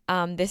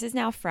 this is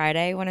now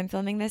Friday when I'm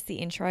filming this. The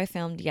intro I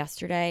filmed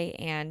yesterday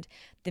and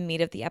the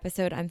meat of the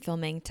episode I'm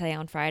filming today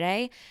on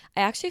Friday.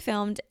 I actually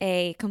filmed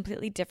a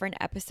completely different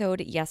episode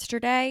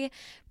yesterday,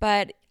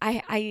 but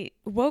I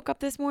woke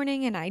up this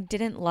morning and I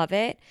didn't love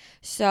it.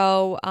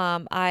 So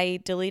I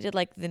deleted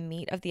like the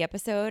meat of the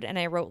episode and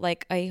I wrote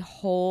like a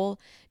whole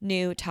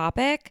new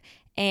topic,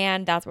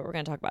 and that's what we're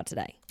going to talk about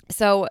today.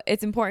 So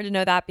it's important to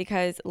know that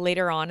because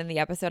later on in the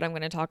episode, I'm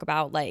going to talk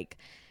about like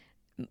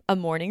a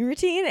morning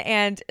routine.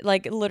 And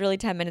like literally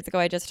 10 minutes ago,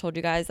 I just told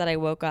you guys that I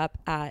woke up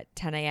at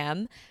 10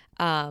 a.m.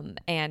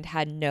 And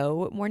had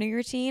no morning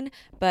routine.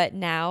 But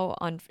now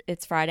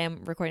it's Friday,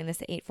 I'm recording this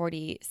at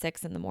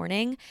 8:46 in the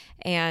morning.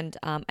 And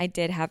I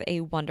did have a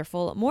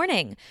wonderful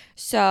morning.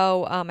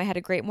 So I had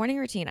a great morning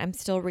routine. I'm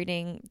still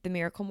reading The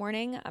Miracle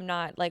Morning. I'm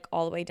not like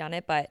all the way done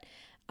it, but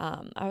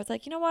I was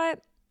like, you know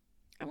what?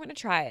 I'm going to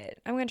try it.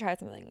 I'm going to try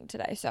something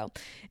today. So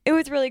it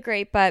was really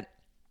great. But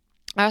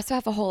I also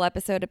have a whole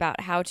episode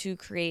about how to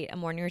create a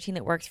morning routine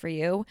that works for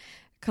you.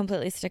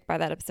 Completely stick by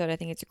that episode. I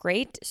think it's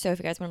great. So if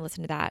you guys want to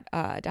listen to that,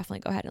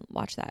 definitely go ahead and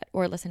watch that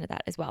or listen to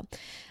that as well.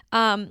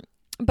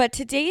 But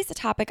today's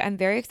topic I'm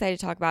very excited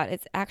to talk about.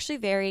 It's actually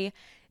very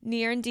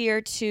near and dear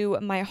to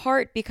my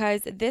heart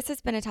because this has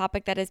been a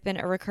topic that has been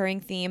a recurring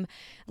theme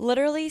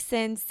literally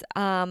since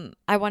I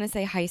want to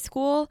say high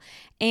school.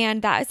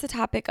 And that is the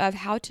topic of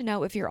how to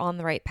know if you're on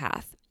the right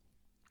path.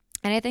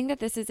 And I think that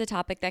this is a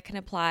topic that can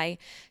apply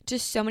to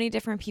so many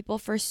different people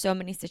for so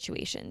many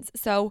situations.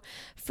 So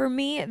for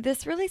me,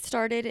 this really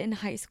started in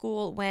high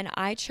school when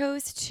I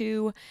chose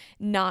to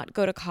not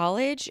go to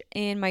college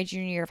in my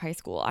junior year of high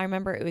school. I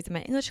remember it was in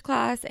my English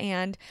class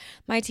and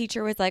my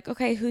teacher was like,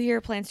 okay, who here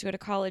plans to go to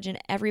college? And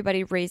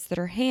everybody raised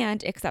their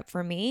hand except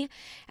for me.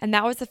 And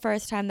that was the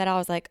first time that I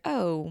was like,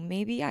 oh,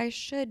 maybe I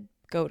should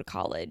go to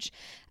college.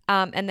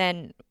 And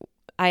then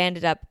I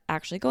ended up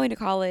actually going to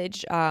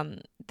college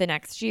the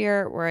next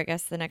year, or I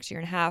guess the next year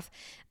and a half.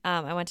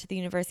 I went to the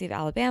University of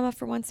Alabama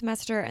for one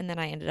semester, and then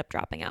I ended up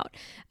dropping out.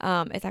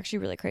 It's actually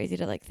really crazy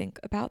to like think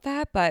about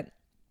that, but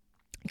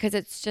because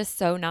it's just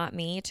so not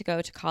me to go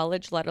to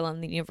college, let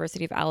alone the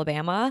University of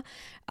Alabama.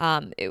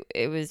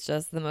 It was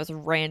just the most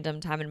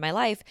random time in my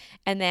life.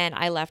 And then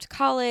I left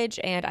college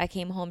and I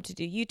came home to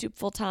do YouTube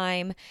full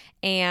time.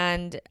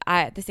 And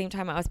at the same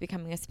time, I was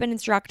becoming a spin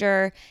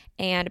instructor.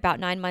 And about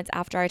 9 months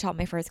after I taught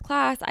my first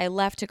class, I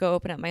left to go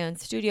open up my own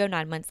studio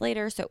 9 months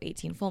later. So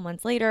 18 full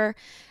months later.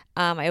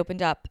 I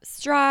opened up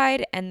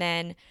Stride, and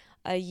then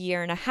a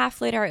year and a half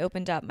later, I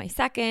opened up my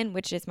second,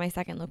 which is my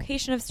second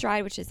location of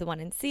Stride, which is the one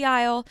in Sea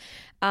Isle.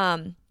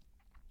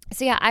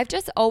 So yeah, I've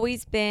just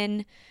always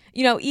been,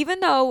 even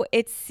though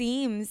it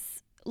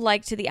seems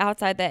like to the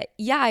outside that,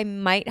 yeah, I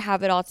might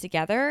have it all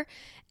together,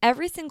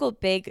 every single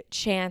big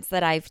chance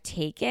that I've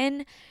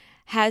taken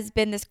has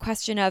been this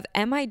question of,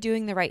 am I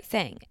doing the right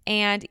thing?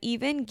 And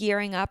even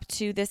gearing up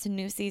to this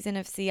new season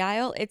of Sea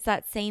Isle, it's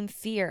that same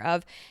fear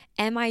of,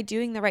 am I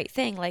doing the right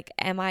thing? Like,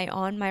 am I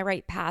on my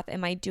right path?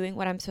 Am I doing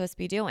what I'm supposed to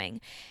be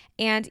doing?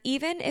 And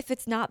even if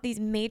it's not these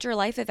major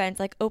life events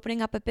like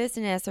opening up a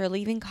business or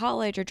leaving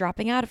college or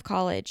dropping out of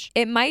college,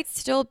 it might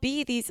still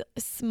be these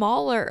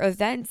smaller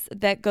events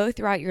that go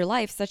throughout your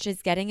life, such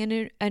as getting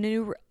in a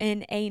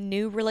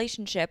new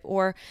relationship,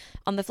 or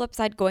on the flip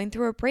side, going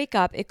through a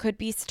breakup. It could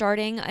be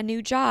starting a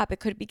new job.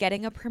 It could be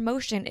getting a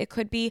promotion. It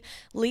could be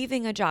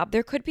leaving a job.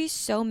 There could be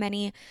so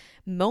many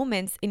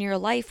moments in your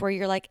life where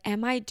you're like,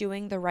 am I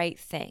doing the right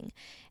thing?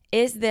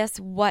 Is this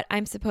what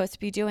I'm supposed to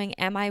be doing?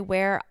 Am I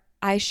where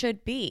I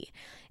should be?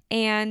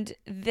 And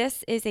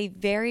this is a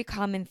very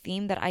common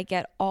theme that I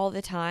get all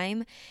the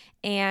time.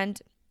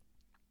 And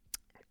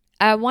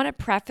I want to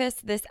preface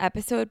this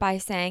episode by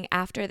saying,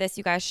 after this,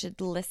 you guys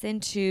should listen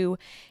to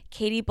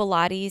Katie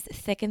Bellatti's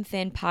Thick and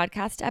Thin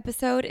podcast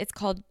episode. It's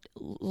called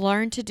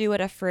Learn to Do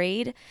It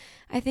Afraid,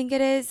 I think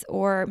it is,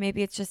 or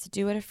maybe it's just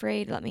Do It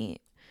Afraid.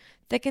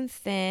 Thick and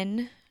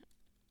Thin.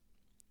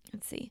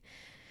 Let's see.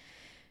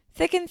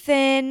 Thick and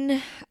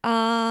Thin,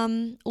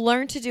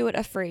 Learn to Do It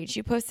Afraid.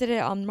 She posted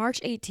it on March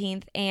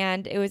 18th,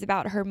 and it was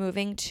about her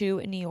moving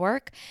to New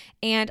York.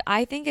 And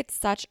I think it's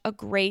such a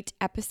great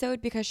episode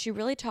because she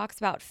really talks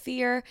about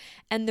fear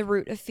and the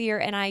root of fear.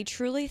 And I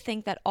truly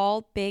think that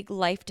all big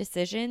life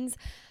decisions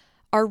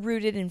are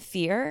rooted in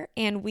fear.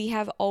 And we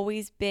have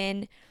always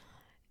been,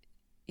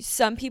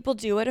 some people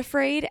do it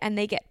afraid and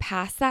they get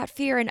past that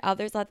fear, and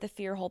others let the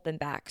fear hold them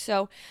back.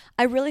 So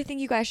I really think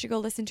you guys should go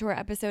listen to her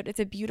episode. It's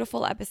a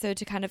beautiful episode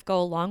to kind of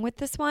go along with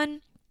this one,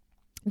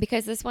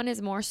 because this one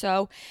is more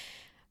so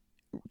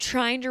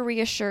trying to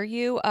reassure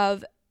you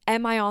of,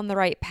 am I on the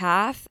right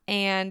path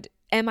and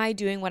am I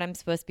doing what I'm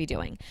supposed to be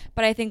doing?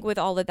 But I think with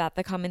all of that,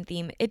 the common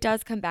theme, it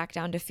does come back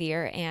down to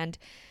fear, and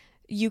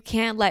you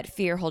can't let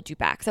fear hold you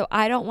back. So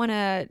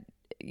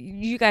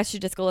you guys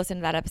should just go listen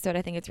to that episode.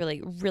 I think it's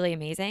really, really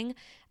amazing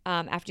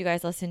after you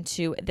guys listen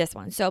to this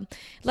one. So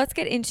let's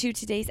get into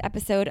today's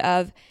episode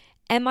of,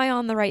 am I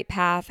on the right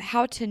path?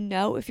 How to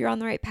know if you're on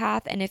the right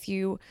path and if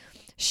you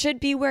should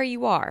be where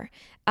you are.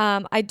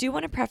 I do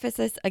want to preface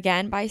this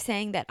again by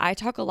saying that I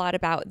talk a lot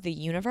about the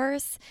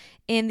universe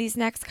in these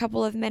next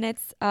couple of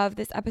minutes of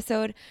this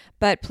episode,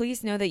 but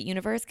please know that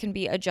universe can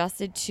be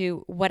adjusted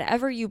to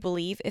whatever you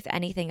believe, if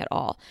anything at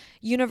all.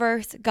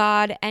 Universe,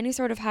 God, any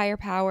sort of higher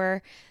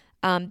power.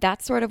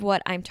 That's sort of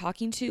what I'm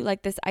talking to.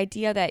 Like, this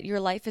idea that your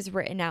life is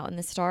written out in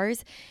the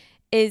stars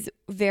is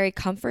very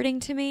comforting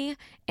to me.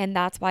 And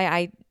that's why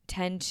I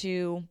tend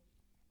to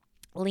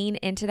lean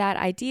into that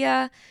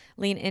idea,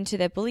 lean into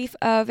the belief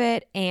of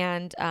it.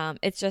 And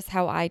it's just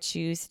how I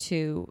choose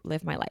to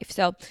live my life.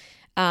 So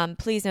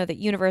please know that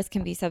universe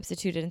can be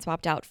substituted and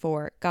swapped out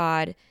for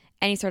God,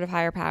 any sort of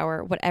higher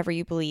power, whatever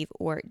you believe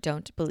or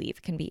don't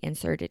believe can be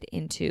inserted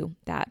into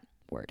that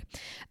word.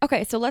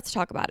 Okay, so let's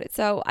talk about it.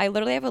 So I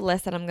literally have a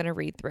list that I'm going to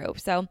read through.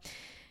 So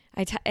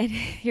and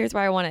here's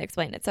why I want to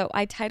explain it. So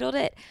I titled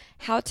it,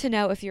 How to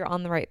Know If You're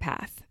on the Right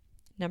Path.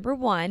 Number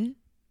 1,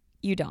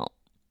 you don't.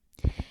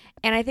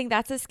 And I think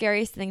that's the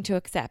scariest thing to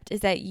accept, is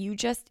that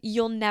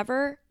you'll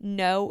never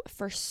know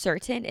for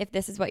certain if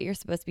this is what you're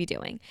supposed to be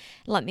doing.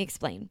 Let me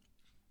explain.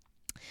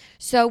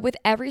 So with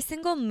every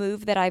single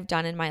move that I've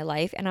done in my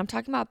life, and I'm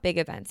talking about big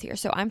events here.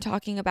 So I'm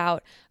talking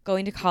about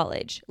going to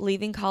college,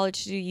 leaving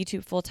college to do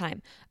YouTube full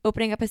time,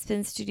 opening up a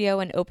spin studio,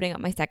 and opening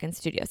up my second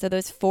studio. So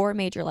those 4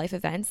 major life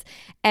events,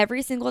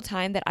 every single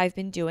time that I've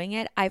been doing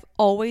it, I've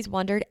always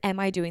wondered, am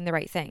I doing the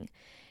right thing?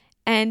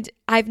 And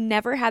I've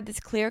never had this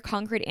clear,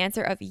 concrete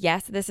answer of,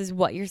 yes, this is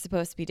what you're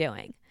supposed to be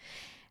doing.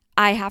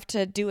 I have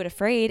to do it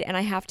afraid, and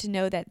I have to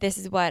know that this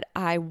is what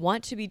I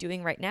want to be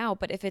doing right now.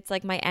 But if it's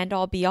like my end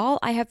all be all,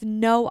 I have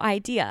no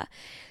idea.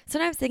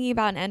 Sometimes thinking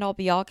about an end all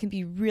be all can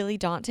be really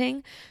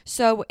daunting.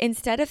 So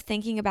instead of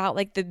thinking about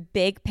like the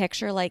big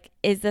picture, like,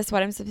 is this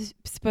what I'm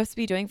supposed to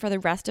be doing for the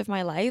rest of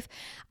my life?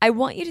 I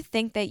want you to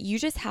think that you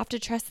just have to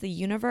trust the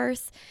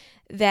universe,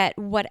 that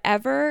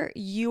whatever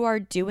you are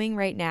doing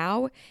right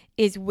now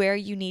is where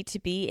you need to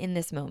be in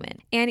this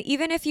moment. And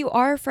even if you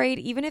are afraid,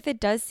 even if it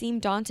does seem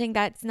daunting,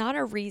 that's not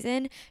a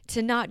reason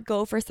to not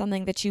go for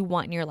something that you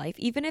want in your life.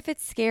 Even if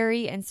it's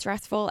scary and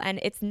stressful and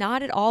it's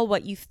not at all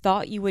what you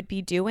thought you would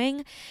be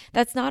doing,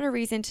 that's not a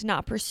reason to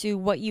not pursue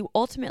what you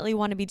ultimately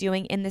want to be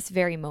doing in this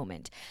very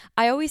moment.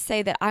 I always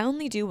say that I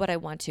only do what I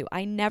want to.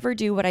 I never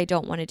do what I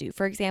don't want to do.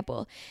 For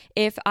example,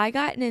 if I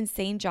got an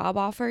insane job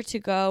offer to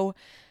go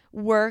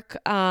work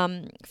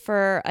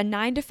for a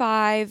 9 to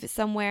 5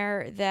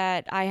 somewhere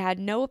that I had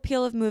no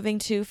appeal of moving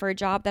to, for a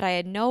job that I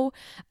had no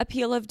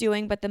appeal of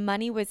doing, but the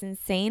money was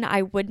insane,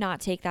 I would not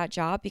take that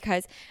job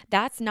because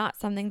that's not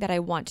something that I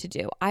want to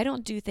do. I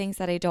don't do things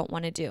that I don't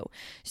want to do.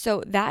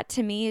 So that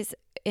to me is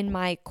in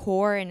my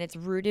core and it's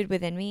rooted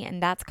within me,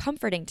 and that's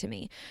comforting to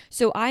me.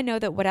 So I know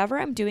that whatever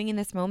I'm doing in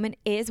this moment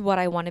is what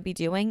I want to be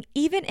doing,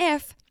 even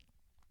if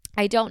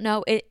I don't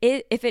know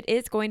if it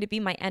is going to be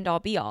my end all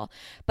be all,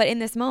 but in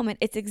this moment,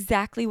 it's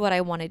exactly what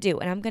I want to do.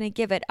 And I'm going to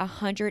give it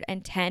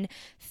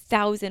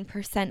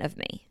 110,000% of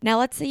me. Now,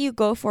 let's say you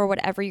go for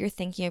whatever you're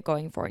thinking of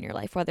going for in your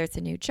life, whether it's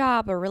a new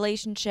job, a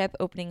relationship,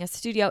 opening a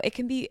studio. It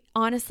can be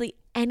honestly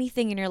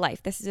anything in your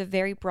life. This is a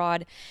very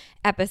broad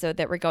episode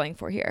that we're going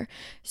for here.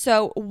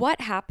 So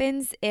what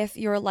happens if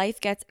your life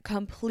gets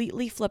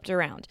completely flipped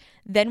around?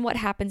 Then what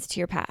happens to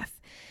your path?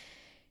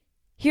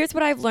 Here's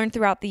what I've learned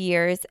throughout the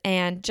years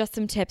and just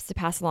some tips to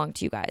pass along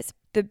to you guys.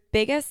 The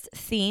biggest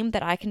theme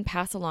that I can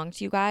pass along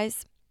to you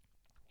guys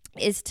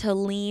is to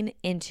lean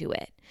into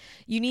it.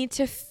 You need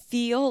to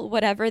feel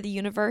whatever the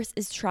universe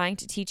is trying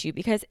to teach you,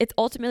 because it's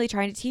ultimately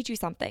trying to teach you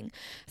something.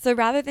 So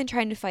rather than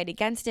trying to fight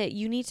against it,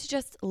 you need to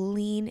just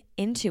lean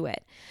into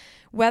it.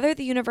 Whether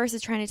the universe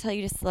is trying to tell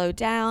you to slow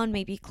down,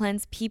 maybe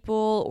cleanse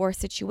people or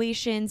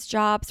situations,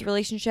 jobs,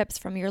 relationships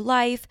from your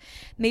life,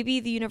 maybe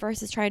the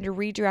universe is trying to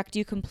redirect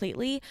you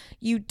completely,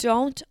 you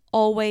don't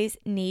always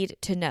need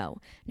to know.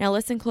 Now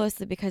listen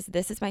closely, because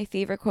this is my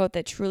favorite quote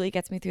that truly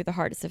gets me through the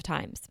hardest of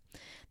times.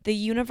 The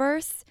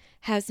universe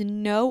has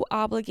no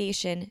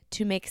obligation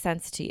to make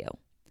sense to you.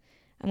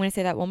 I'm going to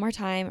say that one more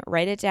time.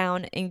 Write it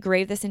down,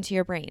 engrave this into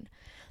your brain.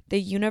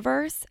 The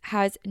universe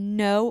has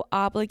no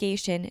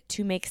obligation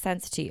to make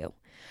sense to you.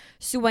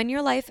 So when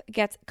your life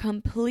gets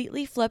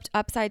completely flipped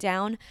upside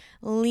down,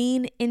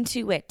 lean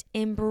into it,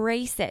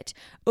 embrace it,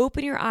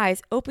 open your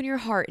eyes, open your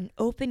heart, and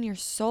open your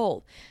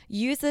soul.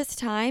 Use this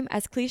time,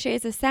 as cliche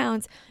as it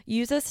sounds,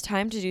 use this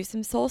time to do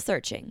some soul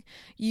searching.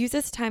 Use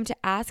this time to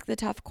ask the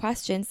tough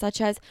questions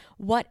such as,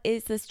 what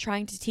is this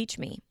trying to teach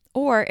me?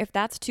 Or if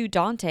that's too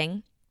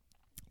daunting,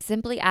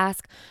 simply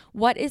ask,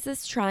 what is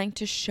this trying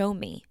to show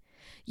me?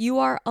 You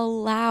are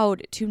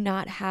allowed to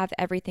not have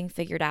everything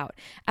figured out.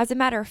 As a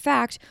matter of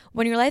fact,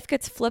 when your life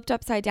gets flipped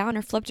upside down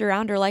or flipped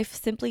around, or life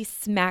simply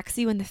smacks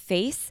you in the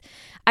face,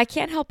 I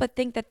can't help but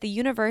think that the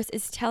universe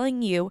is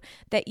telling you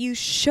that you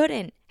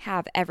shouldn't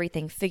have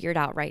everything figured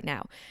out right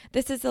now.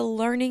 This is a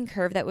learning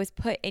curve that was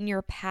put in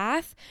your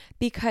path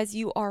because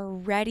you are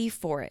ready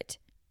for it.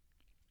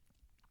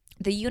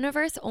 The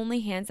universe only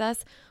hands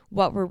us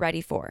what we're ready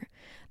for.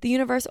 The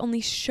universe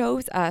only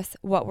shows us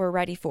what we're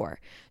ready for.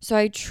 So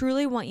I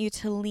truly want you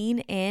to lean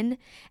in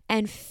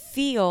and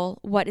feel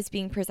what is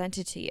being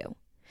presented to you.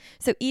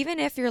 So even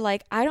if you're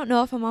like, I don't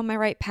know if I'm on my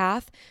right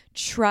path,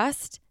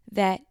 trust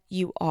that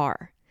you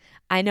are.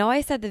 I know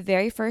I said the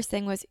very first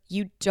thing was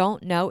you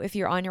don't know if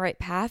you're on your right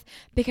path,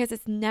 because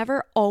it's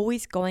never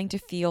always going to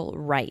feel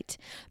right.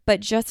 But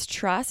just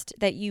trust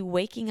that you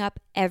waking up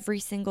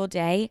every single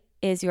day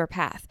is your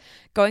path.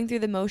 Going through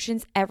the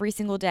motions every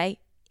single day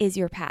is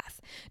your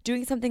path.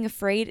 Doing something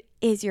afraid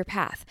is your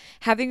path.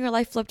 Having your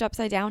life flipped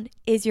upside down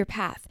is your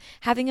path.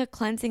 Having a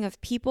cleansing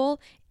of people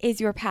is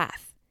your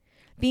path.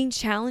 Being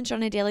challenged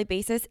on a daily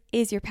basis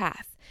is your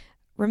path.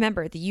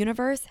 Remember, the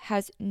universe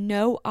has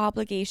no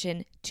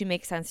obligation to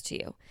make sense to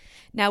you.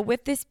 Now,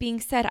 with this being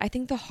said, I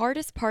think the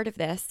hardest part of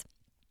this,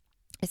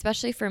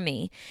 especially for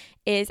me,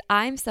 is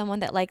I'm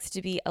someone that likes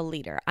to be a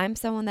leader. I'm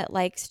someone that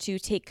likes to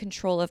take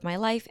control of my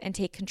life and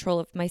take control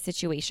of my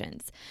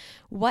situations.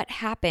 What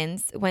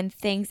happens when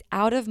things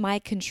out of my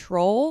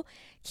control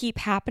keep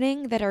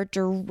happening that are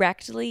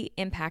directly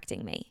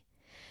impacting me?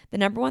 The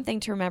number one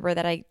thing to remember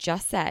that I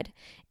just said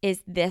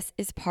is this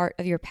is part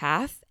of your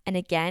path. And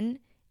again,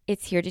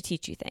 it's here to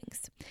teach you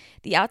things.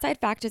 The outside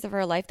factors of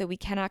our life that we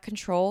cannot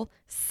control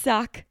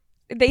suck.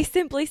 They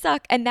simply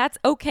suck. And that's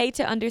okay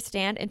to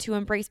understand and to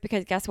embrace,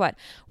 because guess what?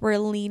 We're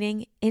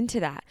leaning into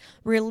that.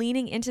 We're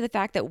leaning into the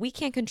fact that we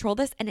can't control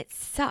this and it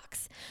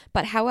sucks.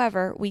 But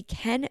however, we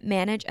can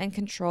manage and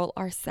control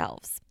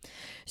ourselves.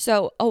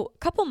 So a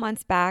couple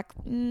months back,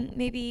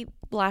 maybe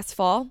last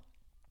fall,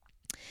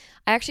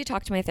 I actually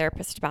talked to my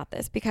therapist about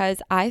this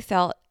because I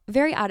felt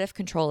very out of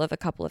control of a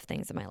couple of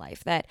things in my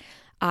life that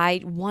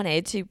I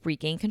wanted to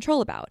regain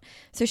control about.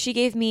 So she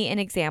gave me an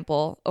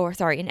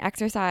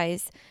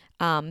exercise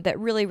that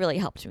really, really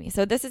helped me.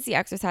 So this is the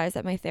exercise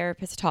that my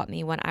therapist taught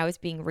me when I was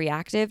being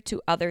reactive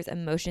to others'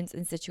 emotions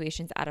and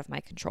situations out of my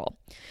control.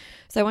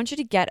 So I want you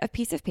to get a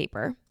piece of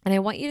paper and I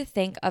want you to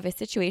think of a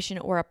situation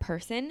or a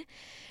person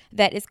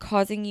that is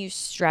causing you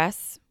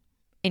stress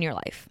in your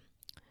life.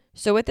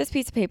 So with this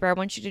piece of paper, I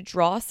want you to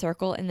draw a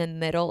circle in the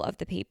middle of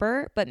the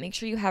paper, but make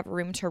sure you have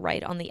room to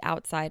write on the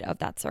outside of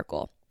that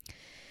circle.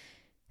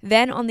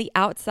 Then on the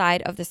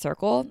outside of the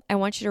circle, I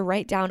want you to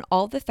write down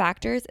all the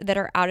factors that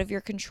are out of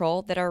your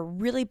control that are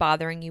really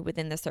bothering you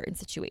within the certain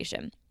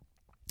situation.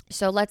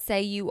 So let's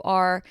say you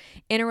are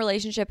in a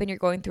relationship and you're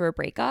going through a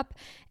breakup,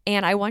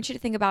 and I want you to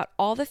think about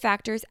all the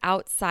factors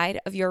outside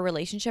of your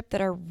relationship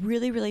that are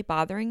really, really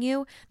bothering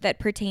you that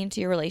pertain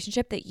to your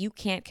relationship that you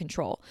can't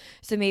control.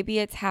 So maybe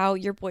it's how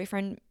your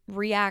boyfriend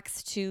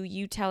reacts to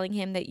you telling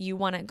him that you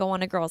want to go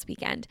on a girls'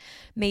 weekend.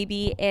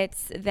 Maybe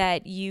it's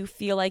that you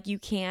feel like you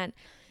can't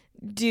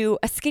do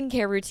a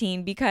skincare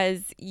routine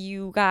because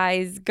you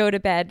guys go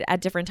to bed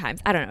at different times.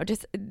 I don't know,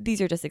 just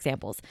these are just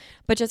examples.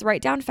 But just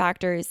write down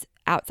factors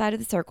outside of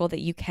the circle that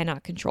you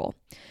cannot control.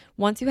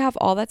 Once you have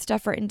all that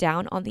stuff written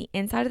down on the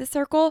inside of the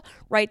circle,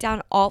 write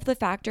down all of the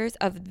factors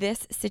of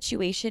this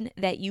situation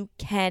that you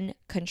can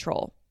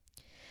control.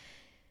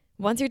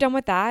 Once you're done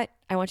with that,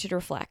 I want you to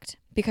reflect,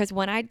 because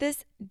when I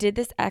did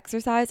this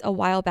exercise a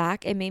while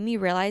back, it made me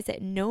realize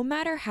that no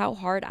matter how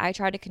hard I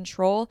try to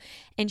control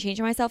and change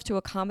myself to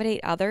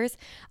accommodate others,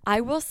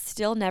 I will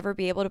still never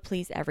be able to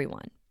please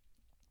everyone.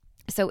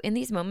 So in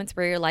these moments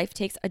where your life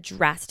takes a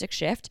drastic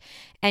shift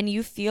and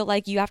you feel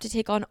like you have to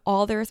take on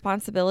all the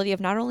responsibility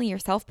of not only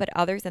yourself but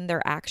others and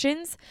their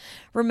actions,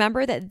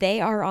 remember that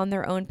they are on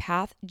their own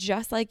path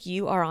just like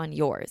you are on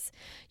yours.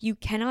 You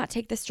cannot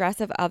take the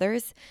stress of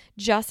others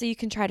just so you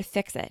can try to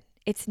fix it.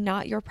 It's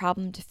not your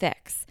problem to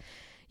fix.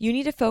 You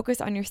need to focus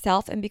on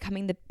yourself and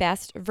becoming the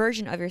best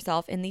version of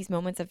yourself in these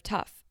moments of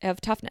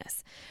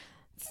toughness.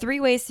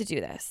 3 ways to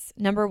do this.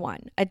 Number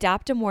 1,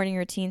 adopt a morning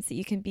routine so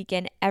you can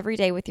begin every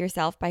day with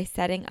yourself by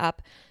setting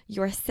up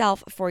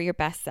yourself for your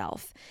best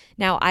self.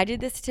 Now, I did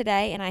this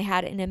today and I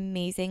had an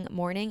amazing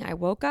morning. I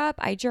woke up,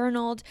 I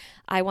journaled,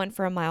 I went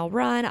for a mile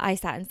run, I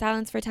sat in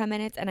silence for 10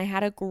 minutes, and I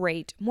had a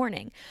great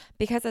morning.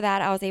 Because of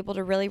that, I was able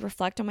to really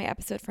reflect on my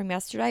episode from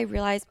yesterday. I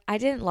realized I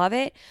didn't love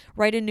it,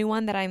 write a new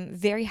one that I'm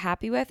very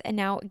happy with, and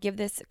now give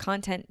this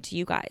content to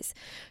you guys.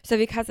 So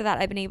because of that,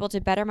 I've been able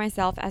to better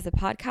myself as a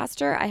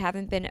podcaster. I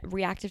haven't been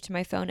reactive to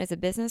my phone as a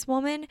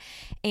businesswoman,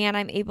 and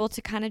I'm able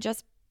to kind of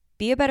just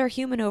be a better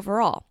human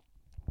overall.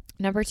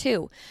 Number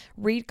 2,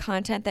 read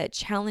content that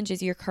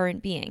challenges your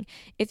current being.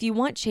 If you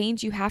want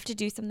change, you have to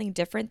do something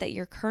different that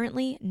you're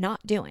currently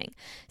not doing.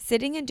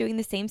 Sitting and doing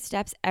the same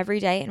steps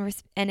every day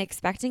and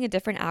expecting a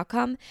different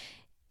outcome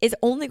is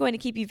only going to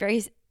keep you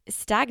very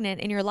stagnant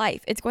in your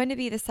life. It's going to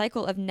be the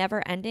cycle of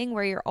never ending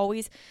where you're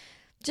always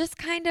just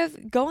kind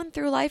of going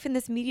through life in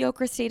this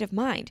mediocre state of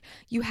mind.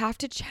 You have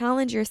to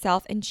challenge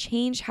yourself and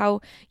change how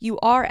you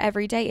are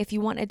every day if you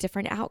want a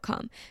different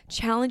outcome.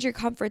 Challenge your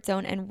comfort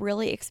zone and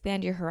really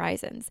expand your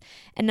horizons.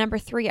 And number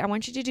 3, I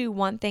want you to do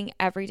one thing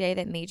every day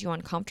that made you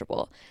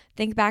uncomfortable.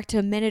 Think back to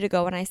a minute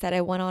ago when I said I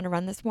went on a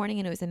run this morning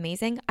and it was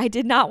amazing. I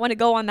did not want to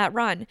go on that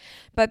run,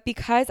 but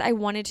because I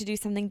wanted to do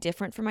something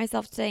different for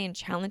myself today and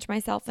challenge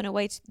myself in a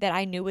way that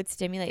I knew would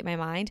stimulate my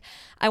mind,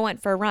 I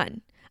went for a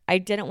run. I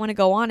didn't want to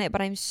go on it,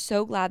 but I'm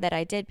so glad that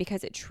I did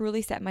because it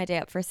truly set my day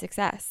up for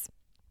success.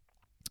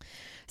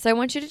 So I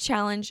want you to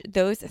challenge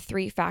those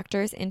 3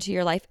 factors into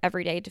your life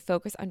every day to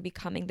focus on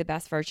becoming the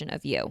best version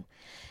of you.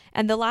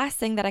 And the last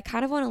thing that I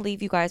kind of want to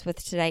leave you guys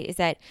with today is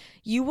that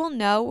you will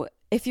know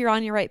if you're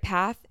on your right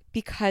path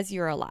because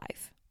you're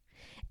alive.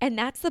 And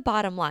that's the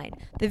bottom line.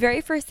 The very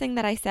first thing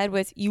that I said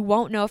was you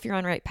won't know if you're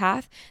on the right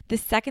path. The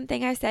second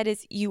thing I said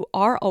is you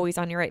are always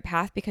on your right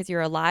path because you're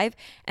alive.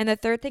 And the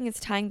third thing is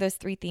tying those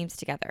 3 themes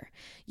together.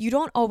 You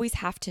don't always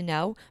have to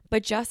know,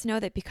 but just know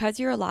that because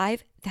you're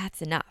alive,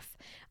 that's enough.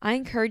 I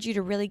encourage you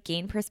to really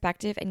gain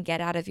perspective and get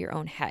out of your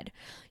own head.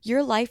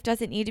 Your life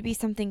doesn't need to be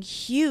something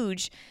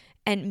huge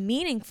and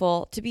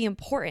meaningful to be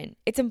important.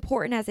 It's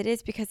important as it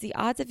is because the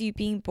odds of you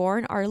being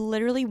born are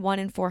literally 1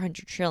 in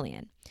 400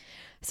 trillion.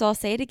 So I'll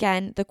say it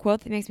again, the quote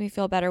that makes me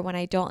feel better when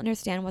I don't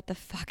understand what the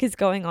fuck is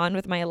going on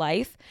with my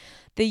life: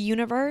 the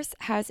universe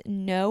has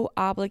no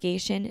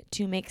obligation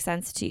to make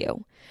sense to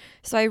you.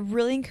 So I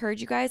really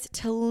encourage you guys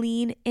to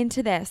lean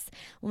into this,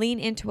 lean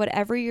into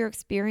whatever you're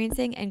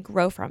experiencing and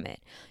grow from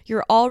it.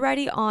 You're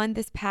already on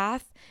this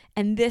path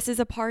and this is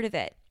a part of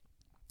it.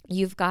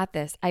 You've got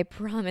this. I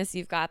promise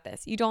you've got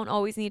this. You don't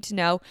always need to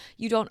know.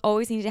 You don't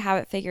always need to have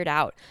it figured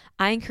out.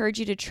 I encourage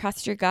you to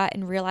trust your gut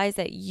and realize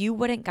that you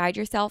wouldn't guide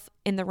yourself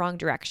in the wrong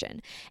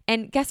direction.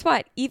 And guess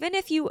what? Even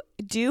if you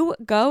do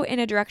go in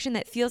a direction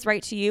that feels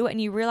right to you and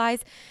you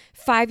realize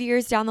 5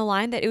 years down the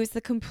line that it was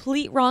the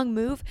complete wrong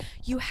move,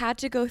 you had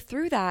to go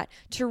through that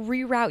to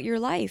reroute your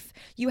life.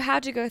 You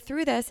had to go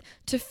through this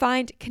to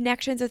find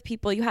connections with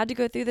people. You had to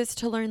go through this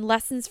to learn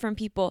lessons from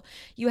people.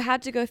 You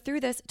had to go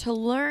through this to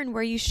learn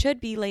where you should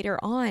be later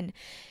on.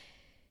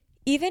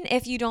 Even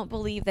if you don't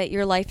believe that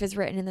your life is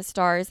written in the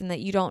stars and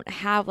that you don't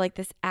have like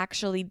this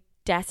actually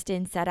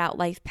destined set out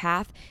life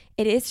path,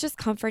 it is just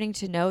comforting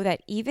to know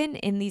that even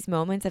in these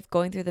moments of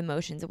going through the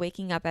motions,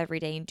 waking up every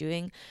day and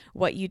doing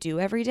what you do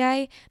every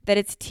day, that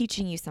it's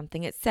teaching you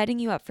something. It's setting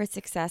you up for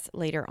success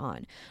later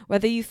on.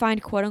 Whether you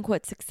find quote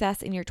unquote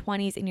success in your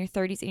 20s, in your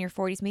 30s, in your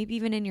 40s, maybe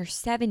even in your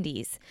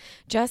 70s,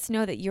 just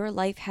know that your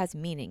life has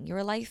meaning.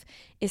 Your life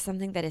is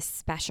something that is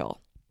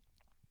special.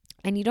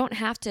 And you don't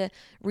have to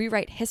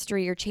rewrite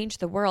history or change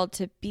the world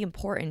to be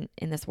important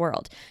in this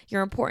world.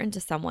 You're important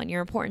to someone.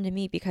 You're important to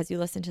me because you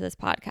listen to this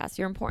podcast.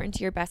 You're important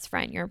to your best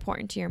friend. You're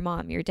important to your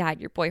mom, your dad,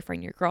 your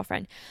boyfriend, your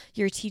girlfriend,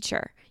 your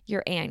teacher,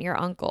 your aunt, your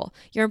uncle.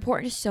 You're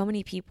important to so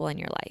many people in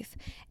your life.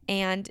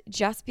 And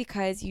just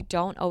because you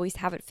don't always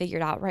have it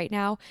figured out right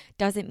now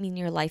doesn't mean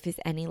your life is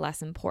any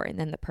less important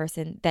than the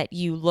person that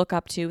you look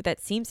up to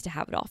that seems to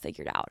have it all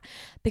figured out.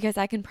 Because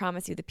I can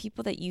promise you, the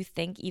people that you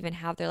think even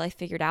have their life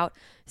figured out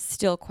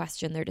still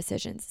question their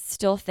decisions,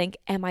 still think,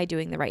 am I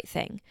doing the right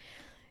thing?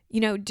 You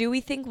know, do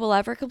we think we'll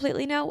ever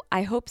completely know?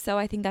 I hope so.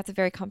 I think that's a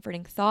very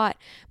comforting thought.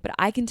 But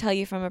I can tell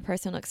you from a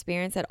personal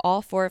experience that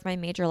all 4 of my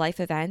major life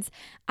events,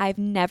 I've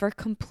never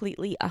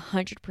completely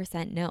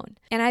 100% known.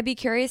 And I'd be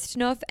curious to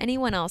know if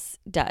anyone else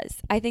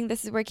does. I think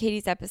this is where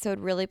Katie's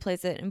episode really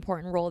plays an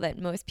important role, that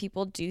most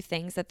people do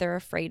things that they're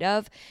afraid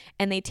of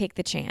and they take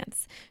the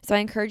chance. So I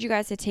encourage you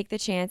guys to take the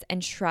chance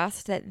and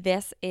trust that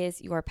this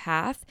is your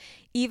path.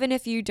 Even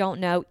if you don't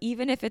know,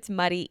 even if it's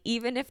muddy,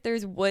 even if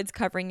there's woods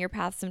covering your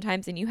path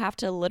sometimes and you have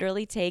to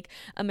literally take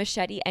a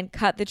machete and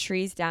cut the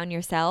trees down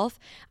yourself,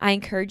 I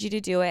encourage you to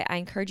do it. I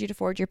encourage you to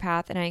forge your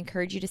path, and I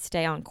encourage you to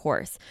stay on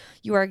course.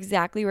 You are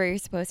exactly where you're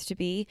supposed to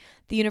be.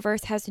 The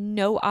universe has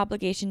no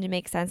obligation to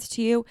make sense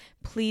to you.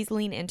 Please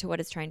lean into what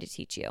it's trying to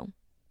teach you.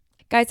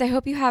 Guys, I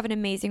hope you have an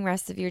amazing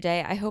rest of your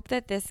day. I hope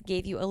that this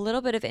gave you a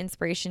little bit of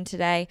inspiration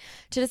today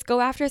to just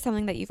go after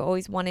something that you've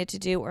always wanted to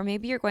do, or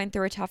maybe you're going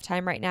through a tough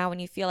time right now and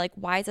you feel like,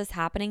 why is this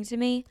happening to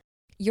me?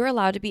 You're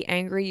allowed to be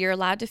angry, you're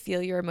allowed to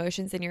feel your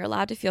emotions, and you're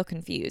allowed to feel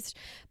confused.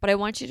 But I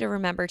want you to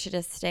remember to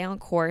just stay on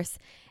course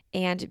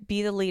and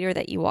be the leader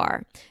that you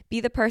are.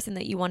 Be the person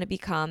that you want to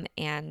become,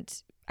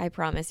 and I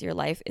promise your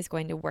life is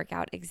going to work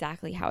out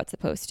exactly how it's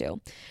supposed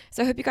to.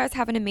 So I hope you guys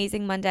have an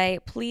amazing Monday.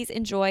 Please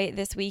enjoy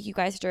this week. You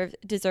guys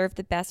deserve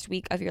the best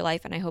week of your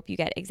life, and I hope you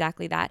get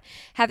exactly that.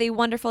 Have a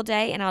wonderful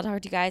day, and I'll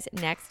talk to you guys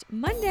next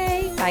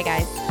Monday. Bye,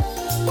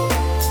 guys.